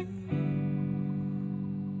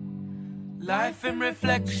 Life in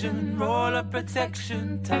reflection, roll of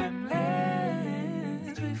protection,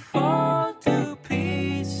 timeless. We fall to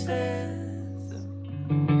pieces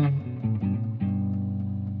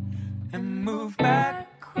and move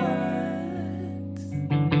backwards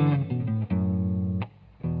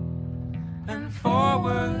and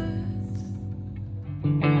forwards.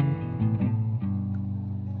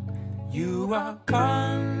 You are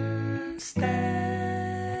constant.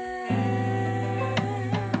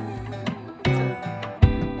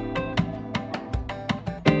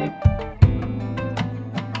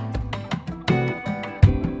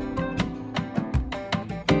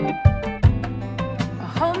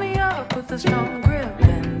 Hold me up with a strong grip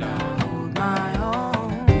and I'll hold my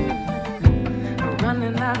own. I'm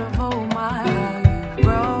running out of oh my,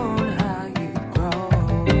 how you've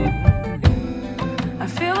grown. I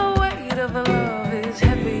feel the weight of the love is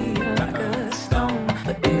heavy like a stone,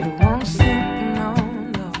 but it won't sink, no,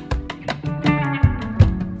 no.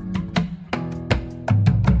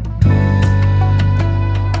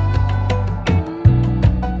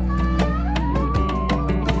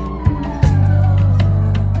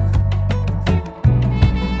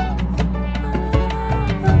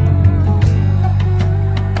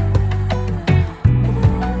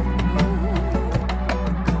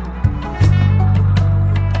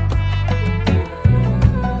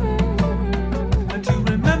 To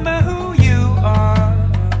remember who you are.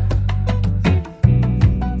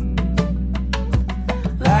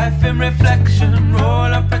 Life in reflection,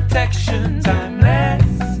 roll of protection, timeless.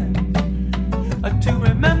 To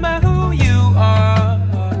remember who you are.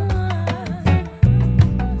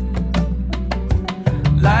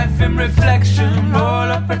 Life in reflection,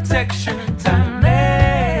 roll of protection,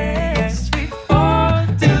 timeless. We fall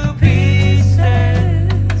to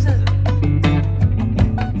pieces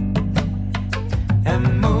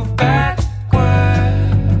and move backwards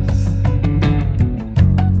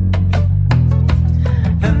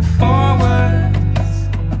and forwards.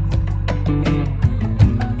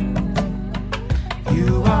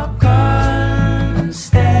 You are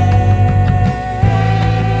constant.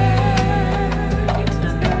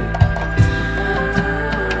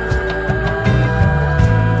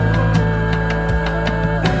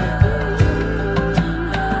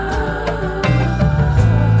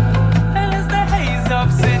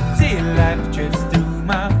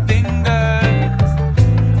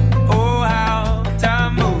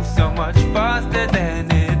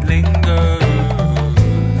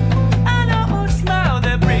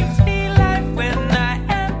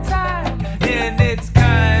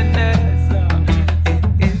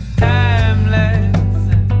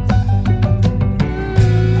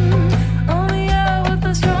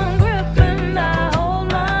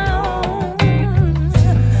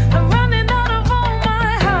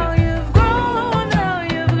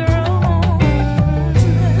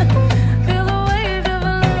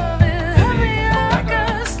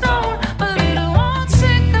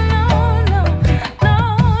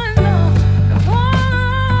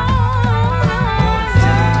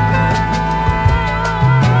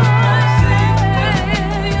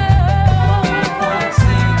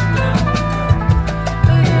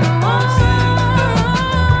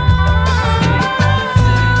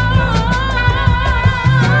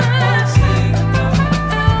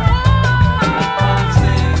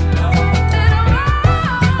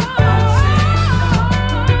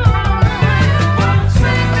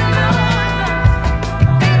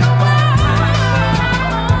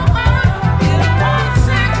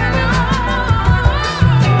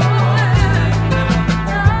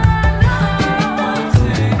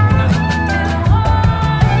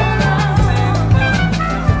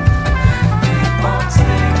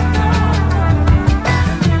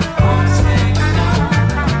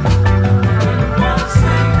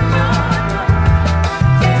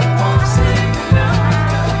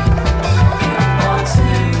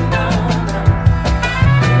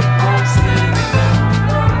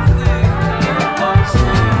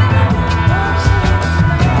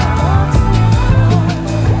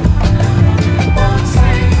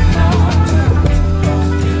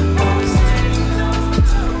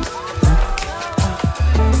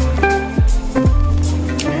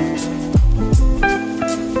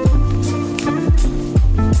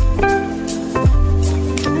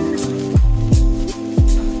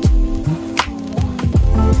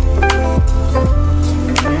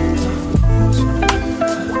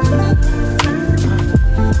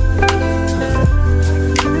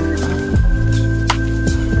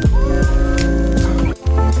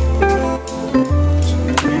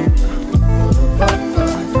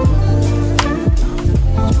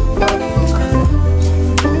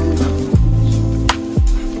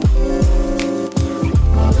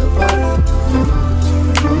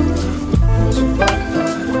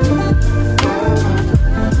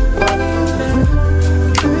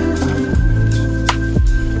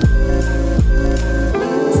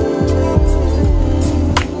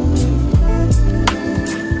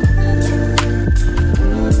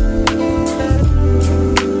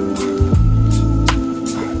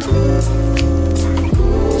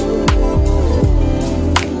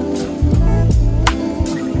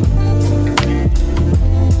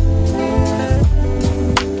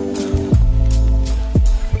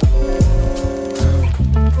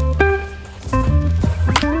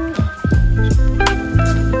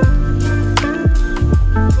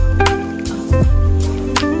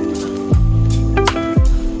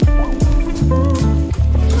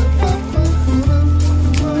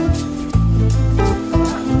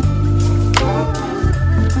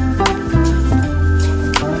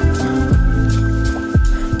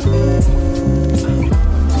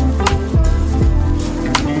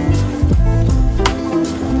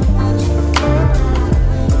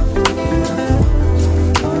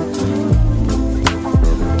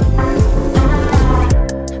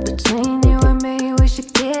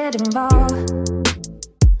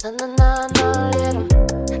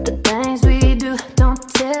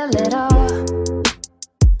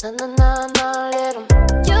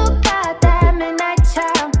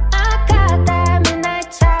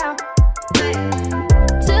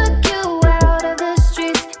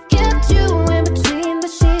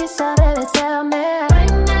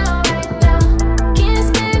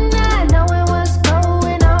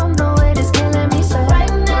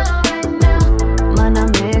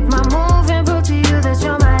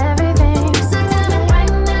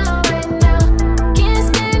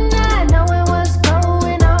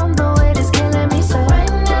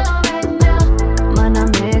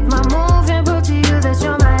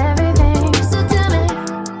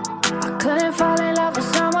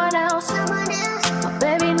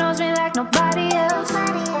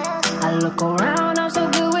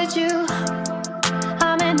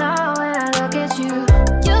 going on when I look at you.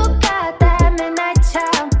 You got that midnight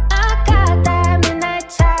child, I got that midnight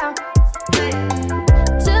child.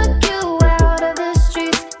 Took you out of the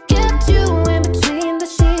streets, kept you in between the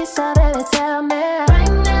sheets. So baby, tell me right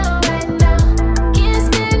now,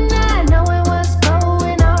 can't deny knowing what's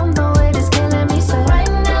going on. The weight is killing me. So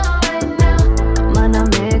right now, I'm gonna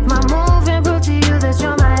make my move and prove to you that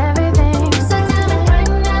you're my everything. So tell me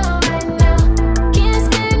right now,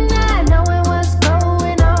 can't deny knowing what's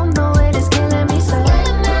going on. The weight is killing me. So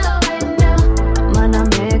right now, I'm gonna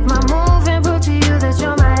make my move and prove to you that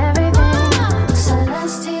you're my everything. So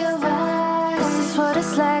let's see your vibe. This is what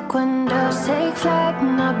it's like when doves take flight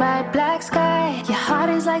in a bright black sky. Your heart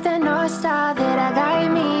is like the North Star that I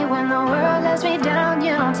guide me. When the world lets me down,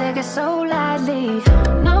 you don't take it so lightly.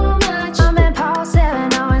 No much, I'm in Paul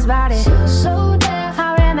 7 on his body. So deaf,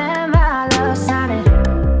 I remember our love sounded.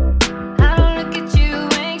 I don't look at you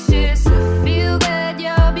anxious. I feel good,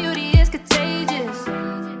 your beauty is contagious.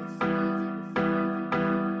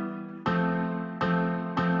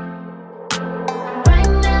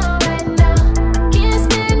 Right now, can't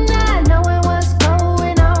deny knowing what's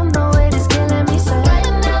going on. The weight is killing me. So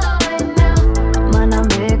right now, I'm gonna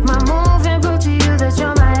make my move and prove to you that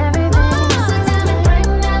you're my everything. So tell me right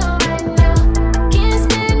now, can't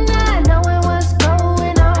deny knowing what's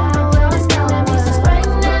going on. The weight is killing me. So right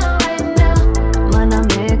now, I'm gonna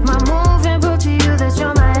make my move and prove to you that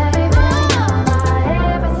you're my everything. My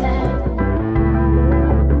everything.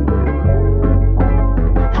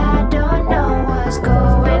 I don't know what's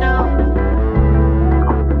going on.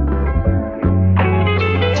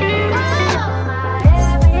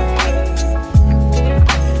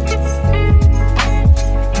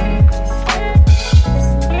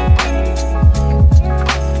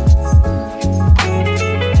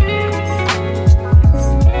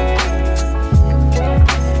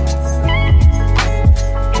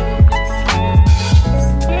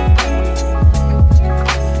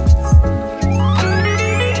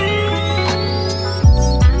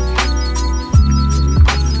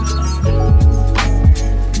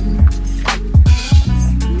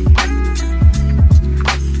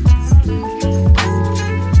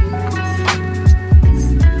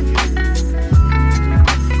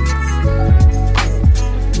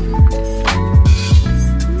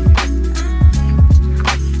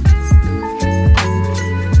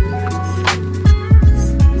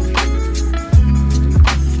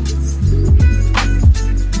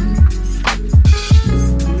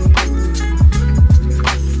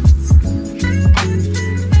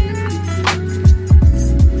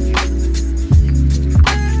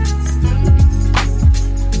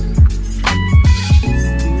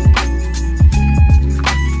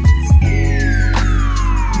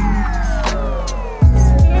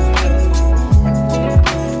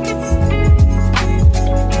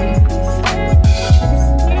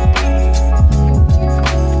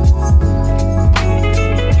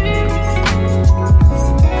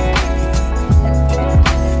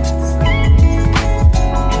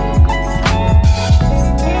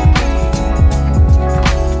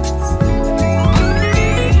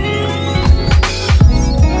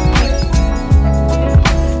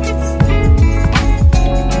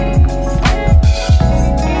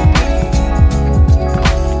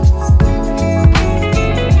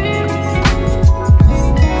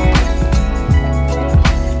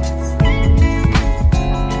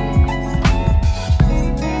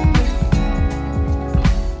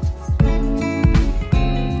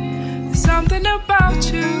 Something about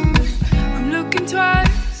you, I'm looking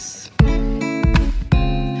twice.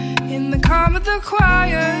 In the calm of the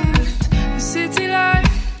quiet, the city light.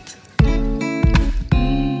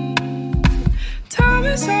 Tell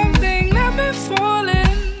me something, let me fall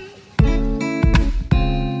in.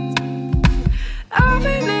 I've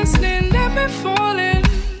been listening, let me fall in.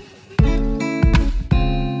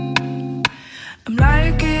 I'm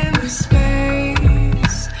liking the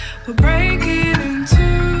space we're breaking into.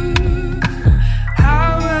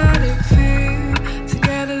 How would it feel to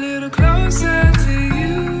get a little closer to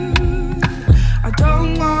you? I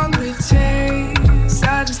don't want the chase,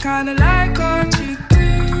 I just kinda like what you do.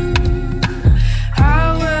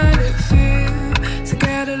 How would it feel to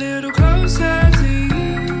get a little closer to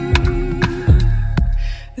you?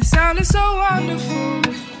 The sound is so wonderful,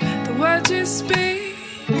 the words you speak,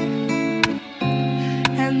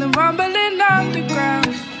 and the rumbling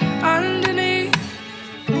underground underneath.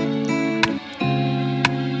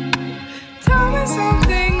 Tell me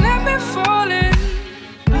something, let me fall in.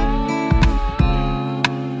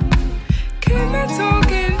 Keep me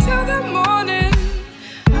talking till the morning.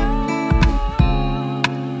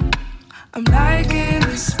 I'm liking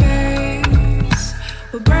the space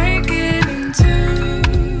we're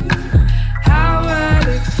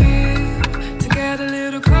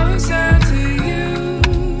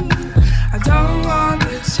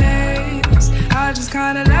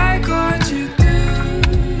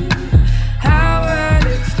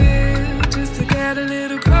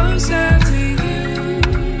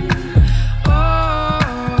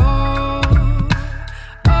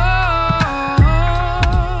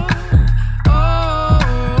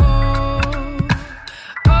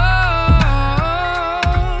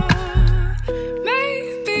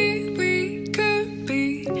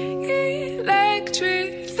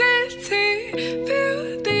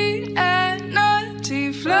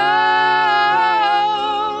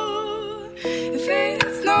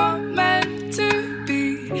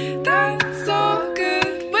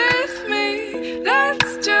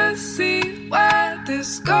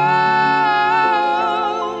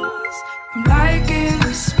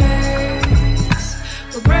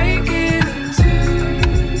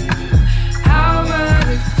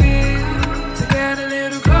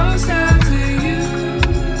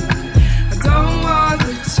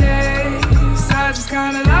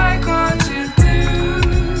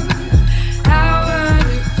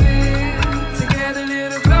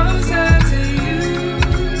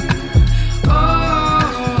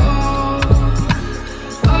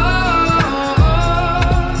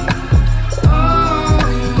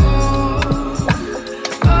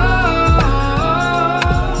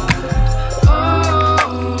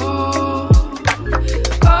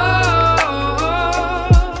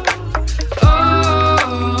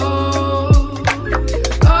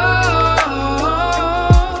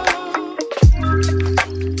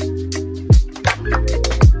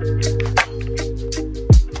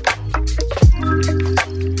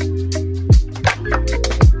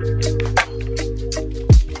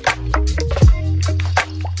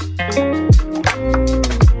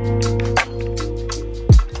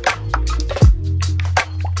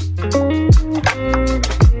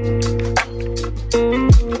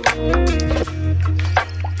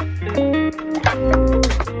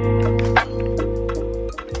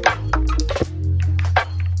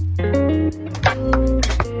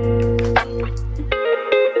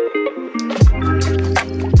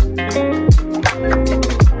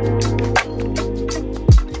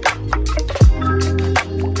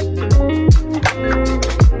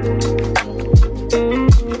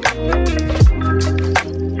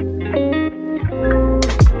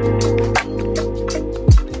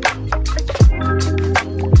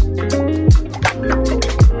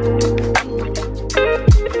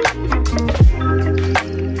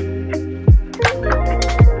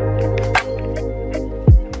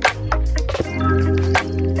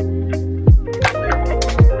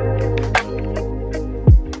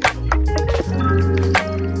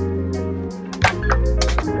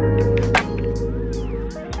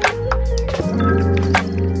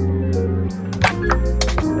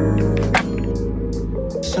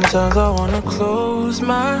Sometimes I wanna close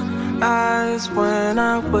my eyes when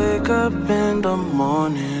I wake up in the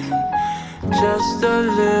morning, just a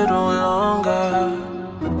little longer.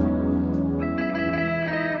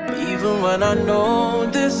 Even when I know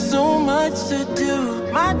there's so much to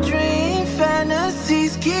do, my dream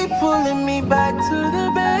fantasies keep pulling me back to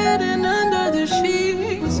the bed and under the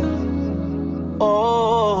sheets.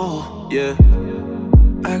 Oh, yeah.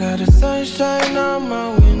 I got the sunshine on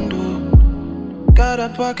my window, got a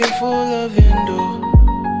pocket full of window.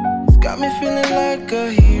 It's got me feeling like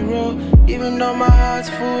a hero, even though my heart's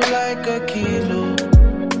full like a kilo.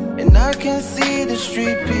 And I can see the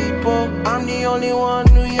street people, I'm the only one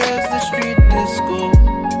who hears the street disco.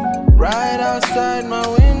 Right outside my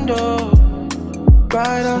window,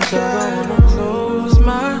 right outside. I wanna close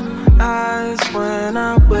my eyes when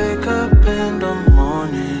I wake up in the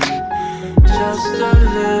morning, just a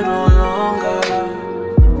little longer.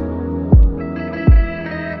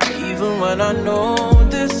 Even when I know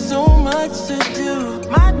there's so much to do,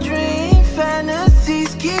 my dream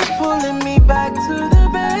fantasies keep pulling me back to the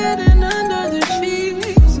bed and under the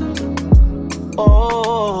sheets.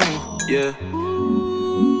 Oh, yeah.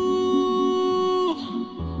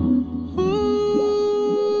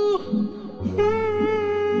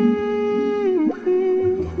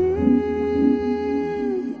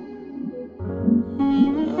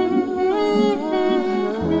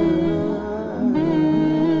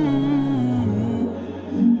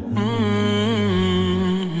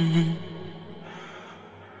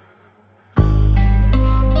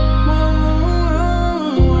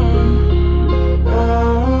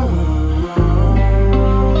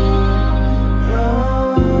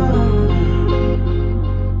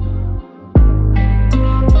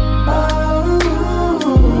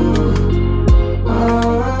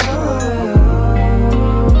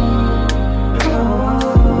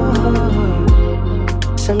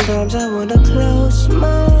 Sometimes I wanna close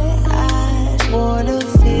my eyes, wanna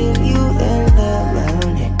feel you in the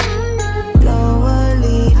morning, go a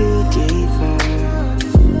little deeper.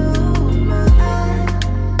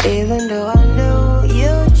 Even though I know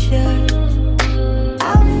you're just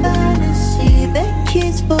a fantasy that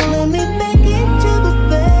keeps pulling me back into the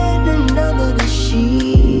bed and under the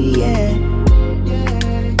sheet, yeah.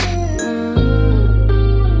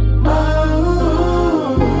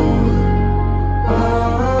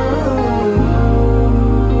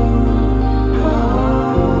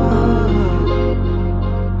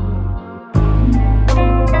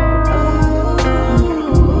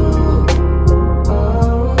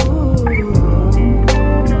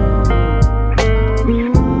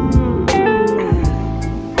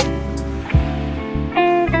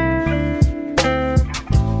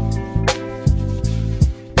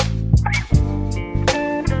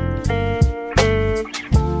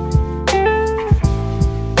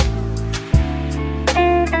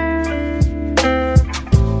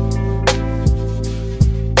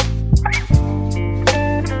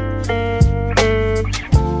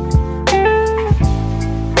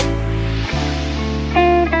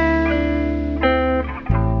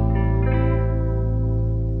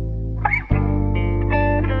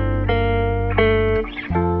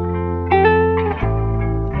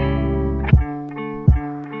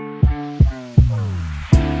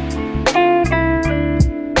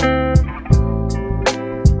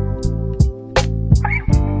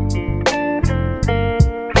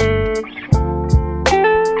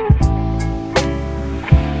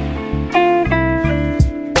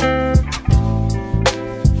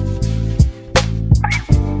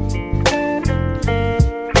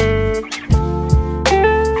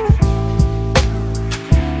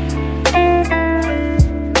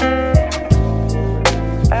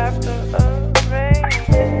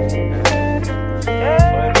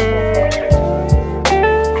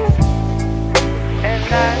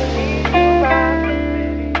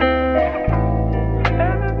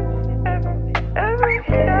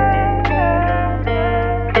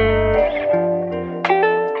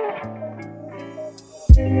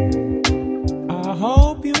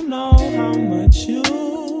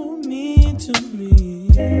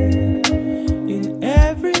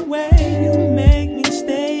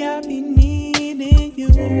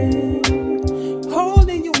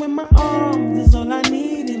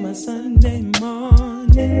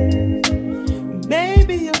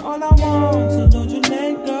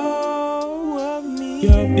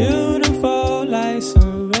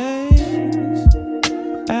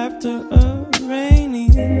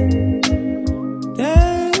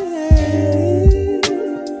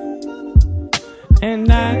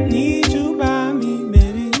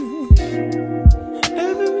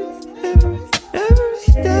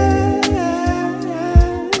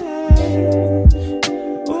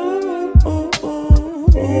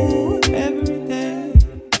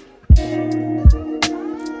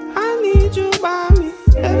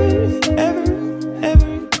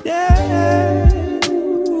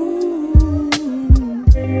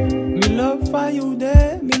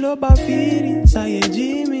 your bafiri, say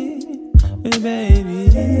Jimmy, baby.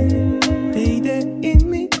 They in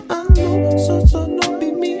me, I know, so no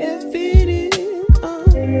be me and feed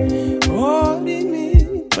it. Holding me,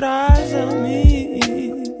 praza me,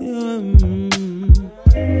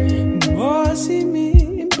 bossy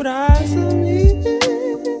me, praza me.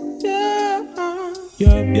 Yeah,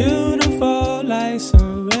 you're beautiful like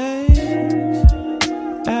sun rays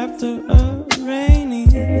after a rainy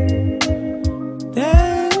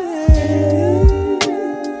day,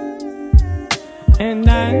 and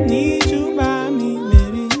I need you by me,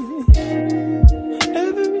 baby,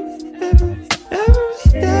 every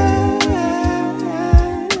day.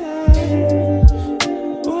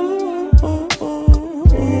 Ooh,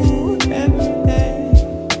 every day.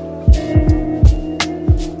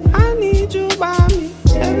 I need you by me,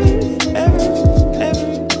 every day.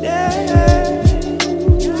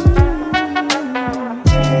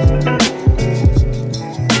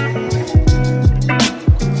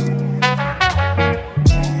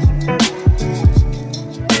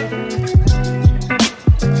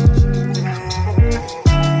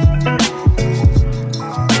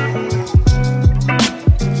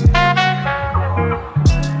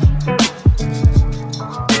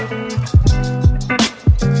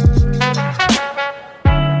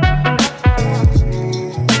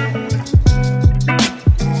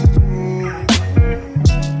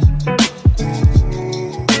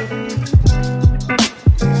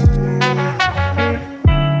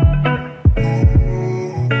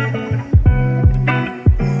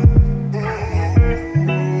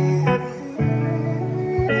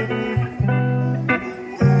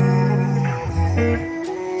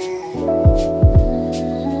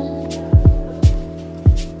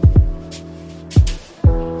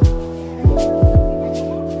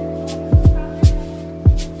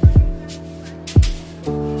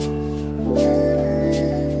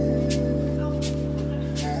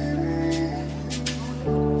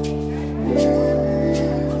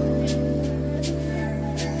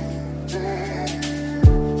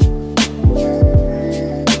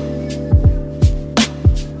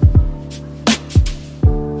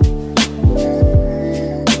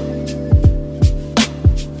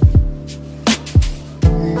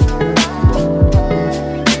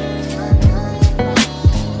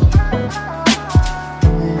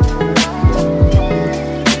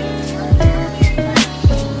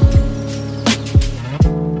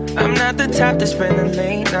 To spend a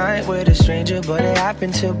late night with a stranger, but it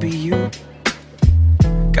happened to be you.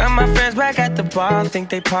 Got my friends back at the bar, think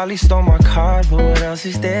they probably stole my card, but what else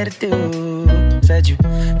is there to do? Said you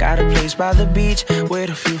got a place by the beach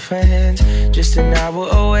with a few friends, just an hour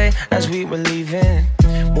away as we were leaving.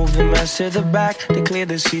 Moved the mess to the back to clear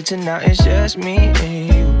the seats, and now it's just me and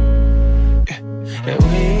you. And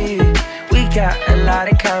we got a lot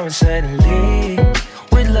in common suddenly.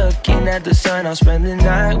 Looking at the sun, I'll spend the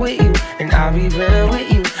night with you, and I'll be real with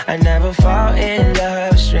you. I never fall in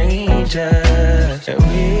love, strangers. And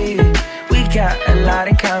we got a lot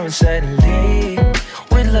in common suddenly.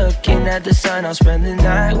 We're looking at the sun, I'll spend the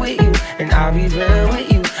night with you, and I'll be real with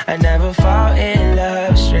you. I never fall in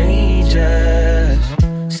love, strangers.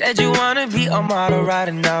 Said you wanna be a model, write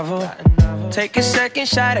a novel, take a second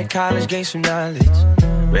shot at college, gain some knowledge.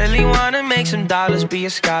 Really wanna make some dollars, be a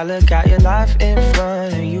scholar, got your life in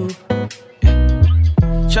front of you.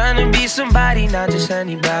 Tryna be somebody, not just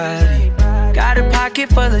anybody. Got a pocket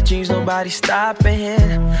full of dreams, nobody stopping.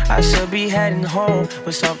 I should be heading home,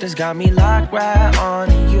 but something's got me locked right on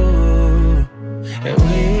you. And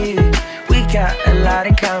we got a lot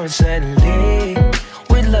in common suddenly.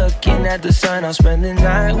 We're looking at the sun, I'll spend the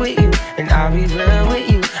night with you, and I'll be real with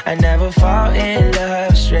you. I never fall in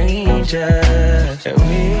love, strangers. And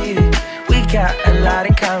we got a lot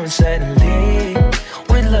in common suddenly.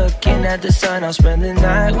 We're looking at the sun, I'll spend the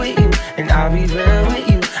night with you, and I'll be real with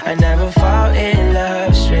you. I never fall in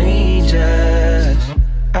love, strangers.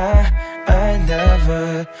 I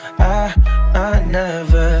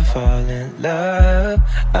never fall in love.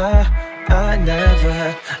 I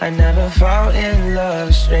never fall in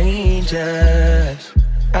love, strangers.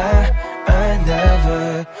 I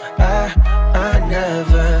never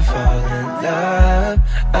fall in love.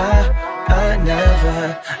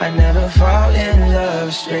 I never fall in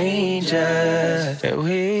love, strangers. And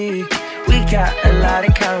we got a lot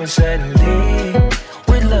in common suddenly.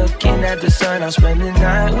 We're looking at the sun, I'll spend the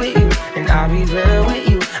night with you, and I'll be real with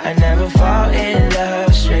you. I never fall in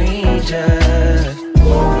love, strangers.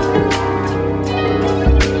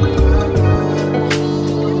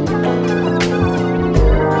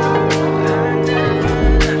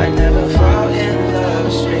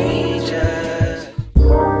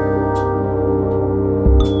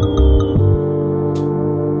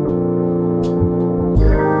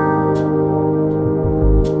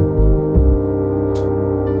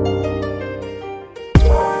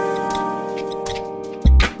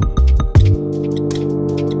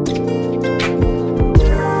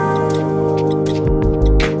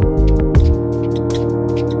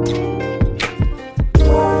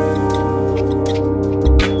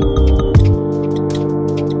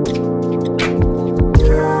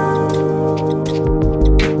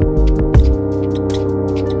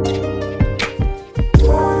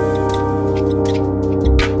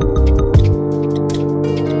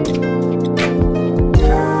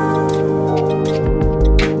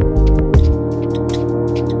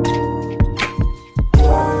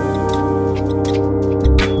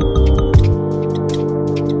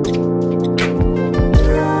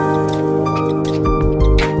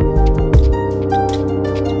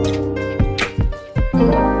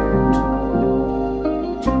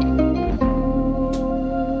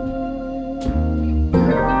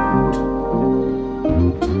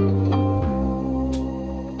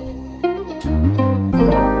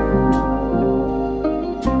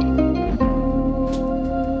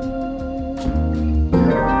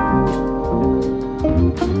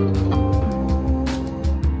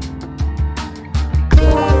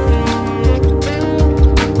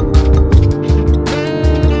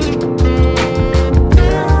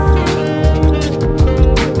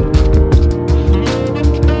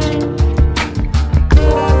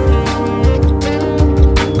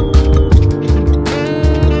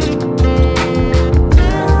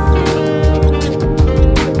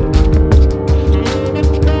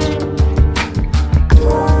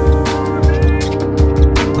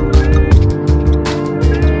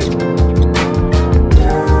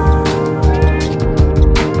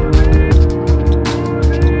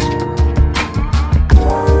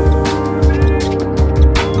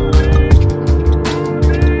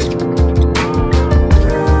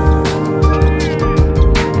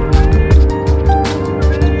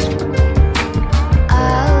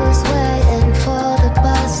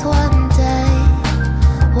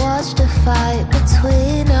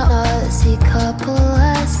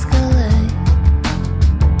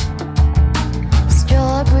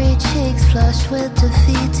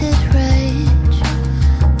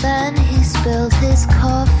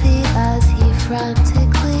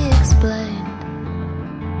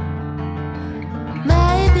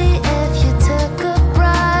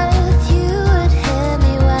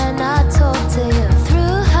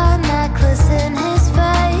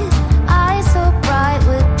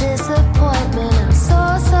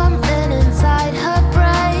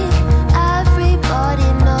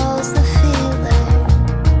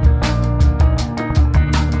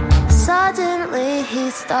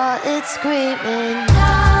 started screaming.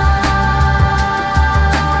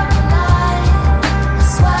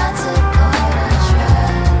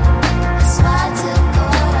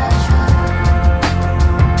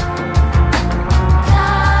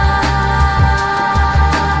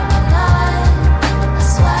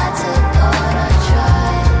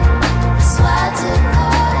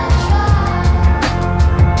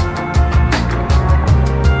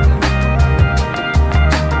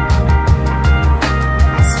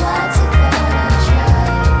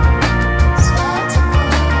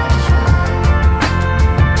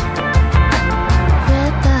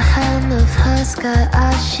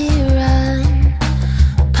 As she ran,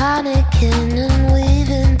 panicking and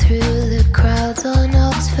weaving through the crowds on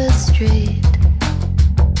Oxford Street.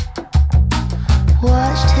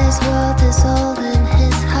 Watched his world dissolve in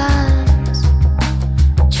his hands.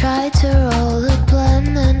 Tried to roll a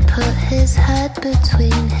blunt and put his head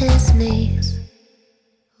between his knees.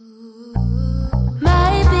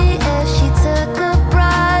 Maybe if she took a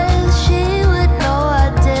breath, she would know I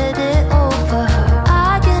did it all for her.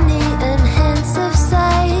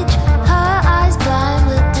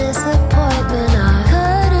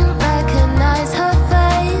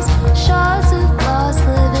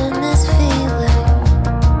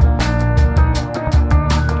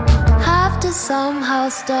 Somehow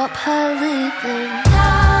stop her leaving.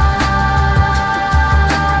 Try.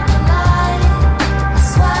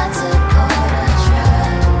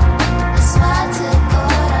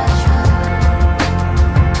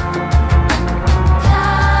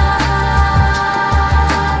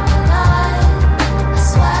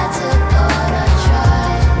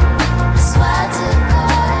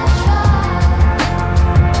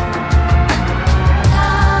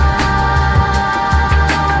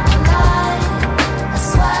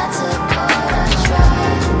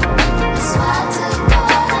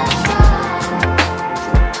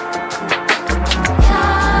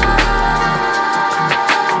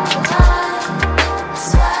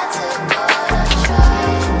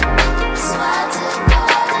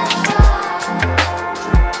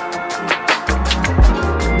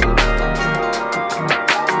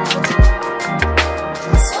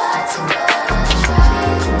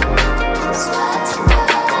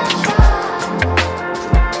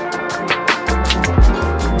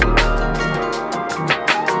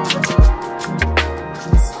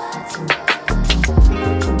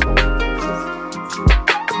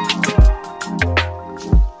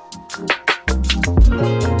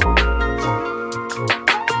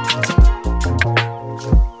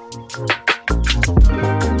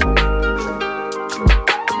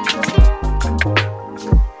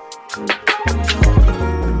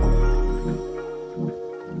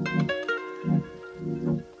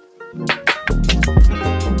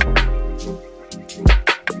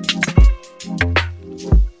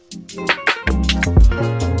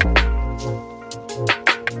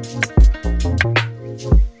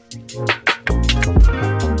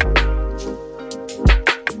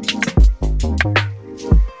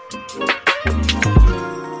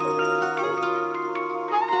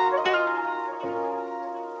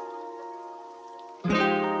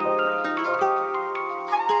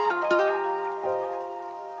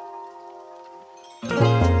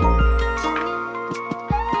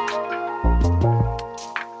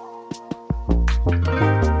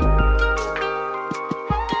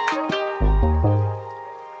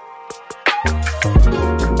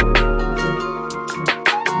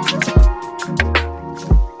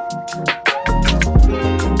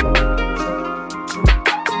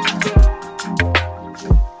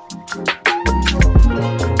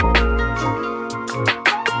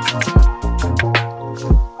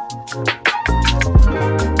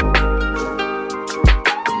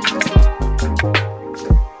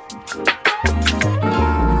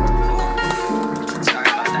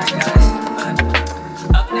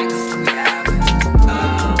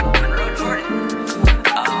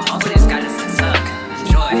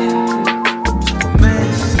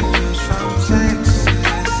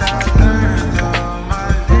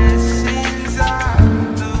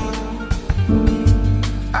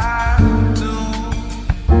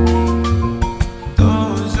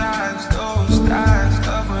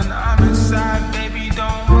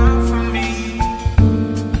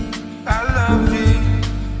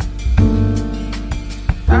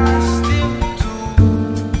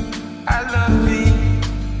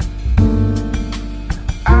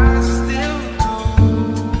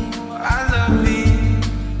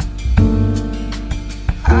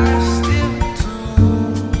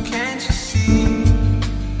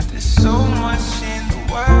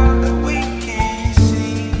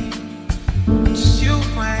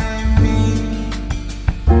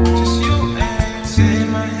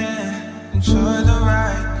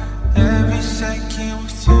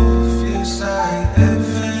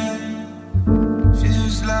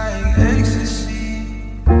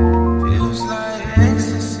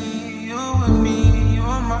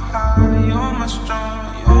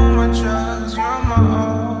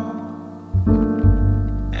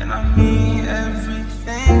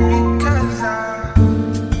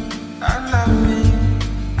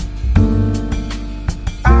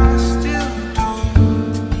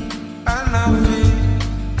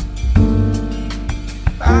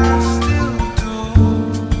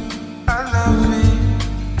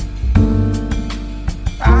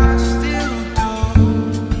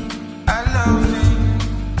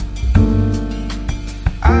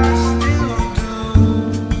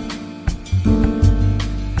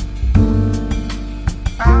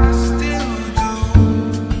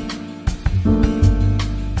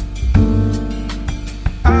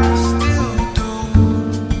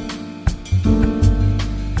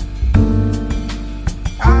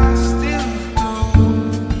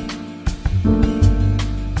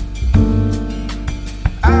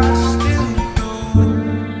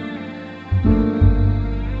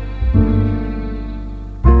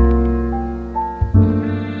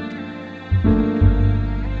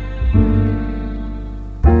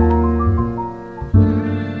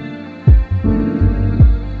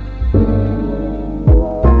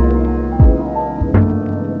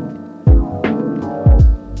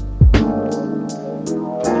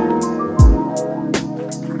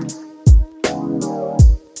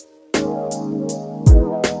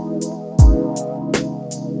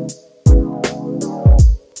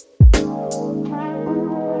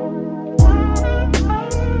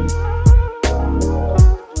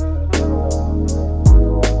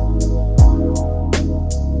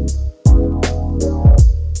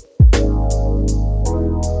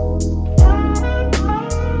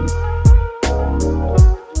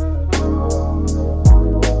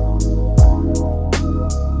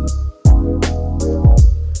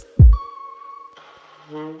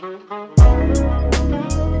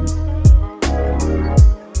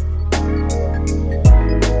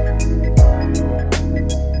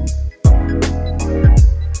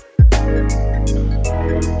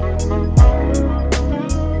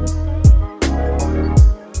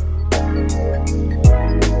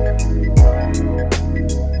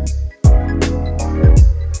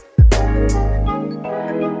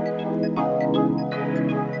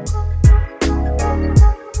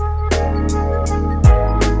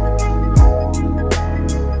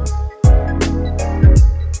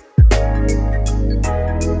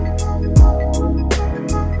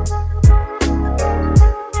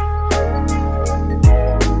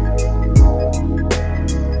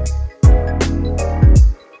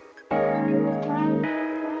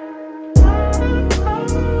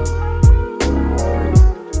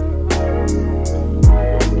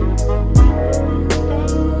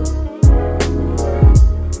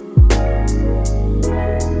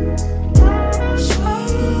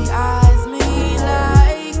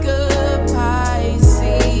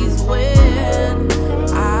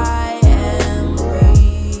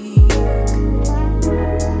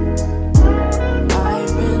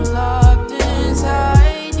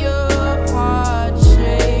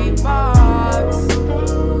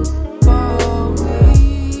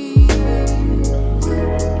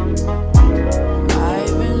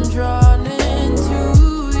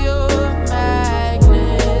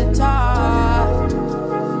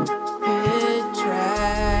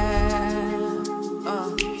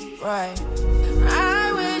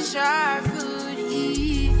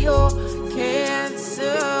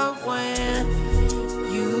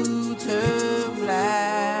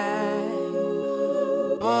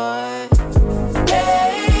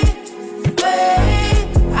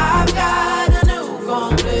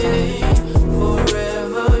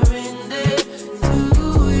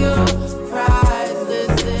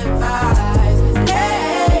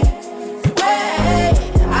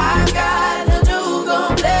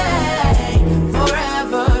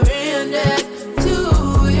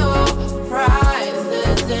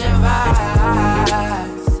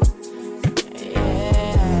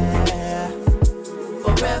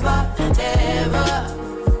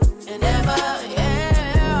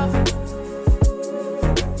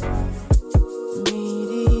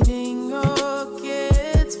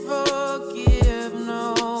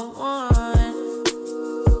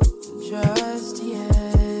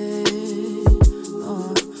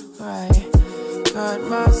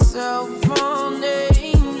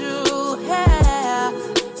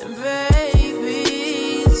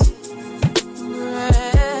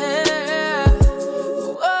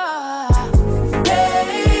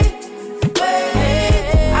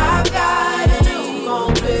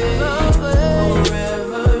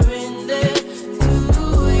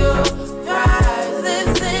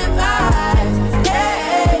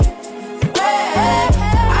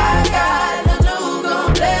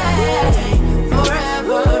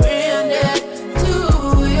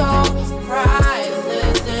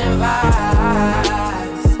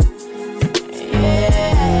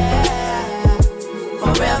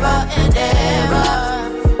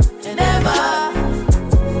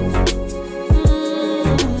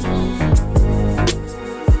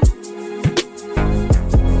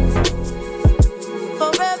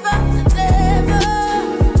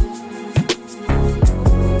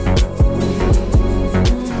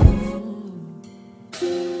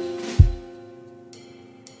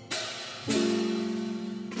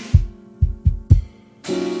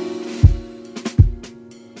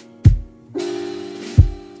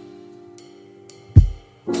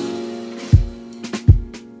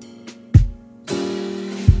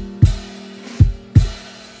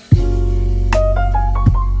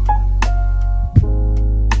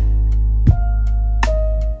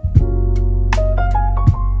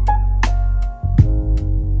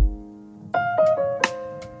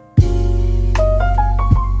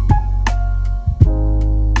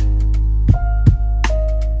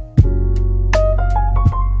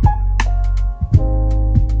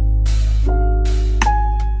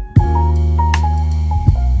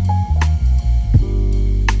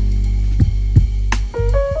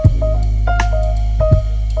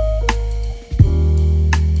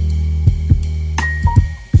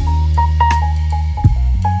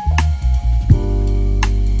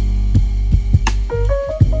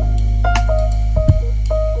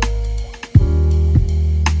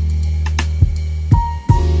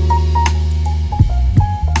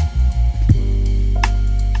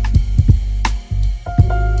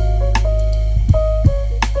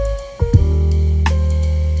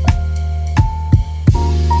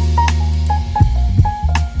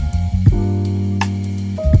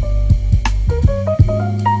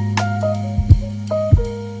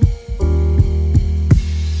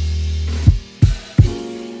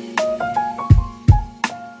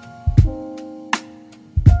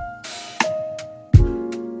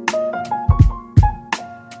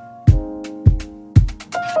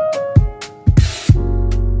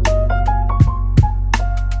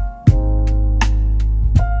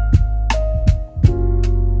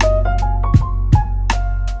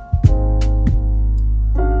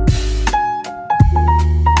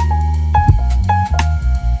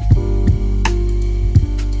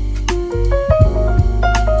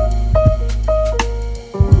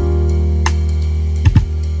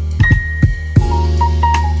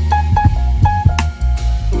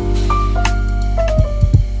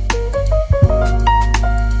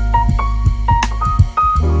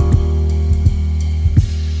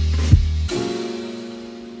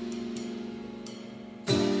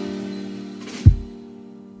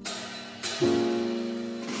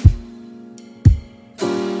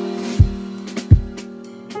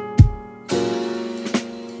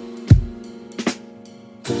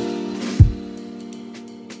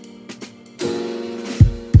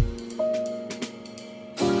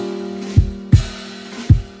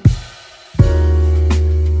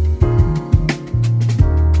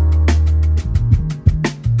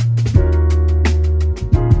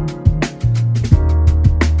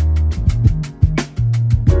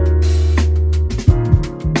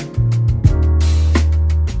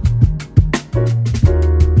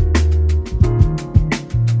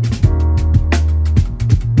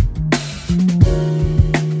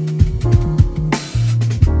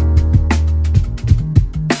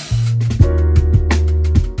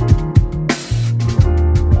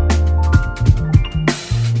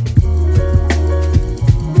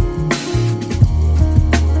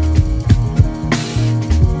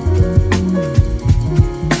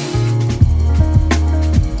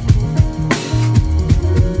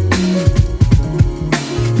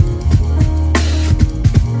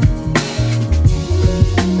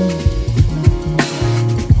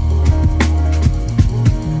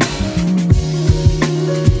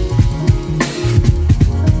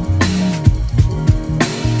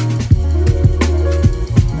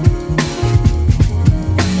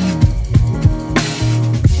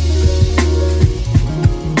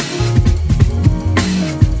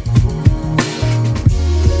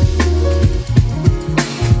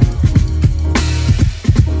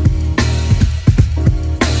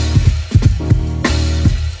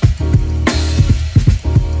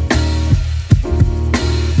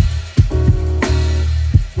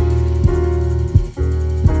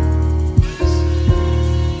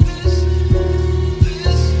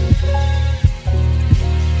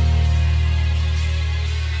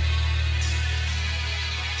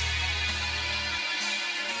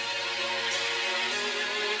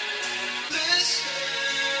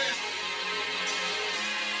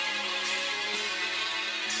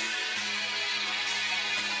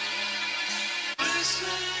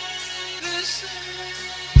 listen.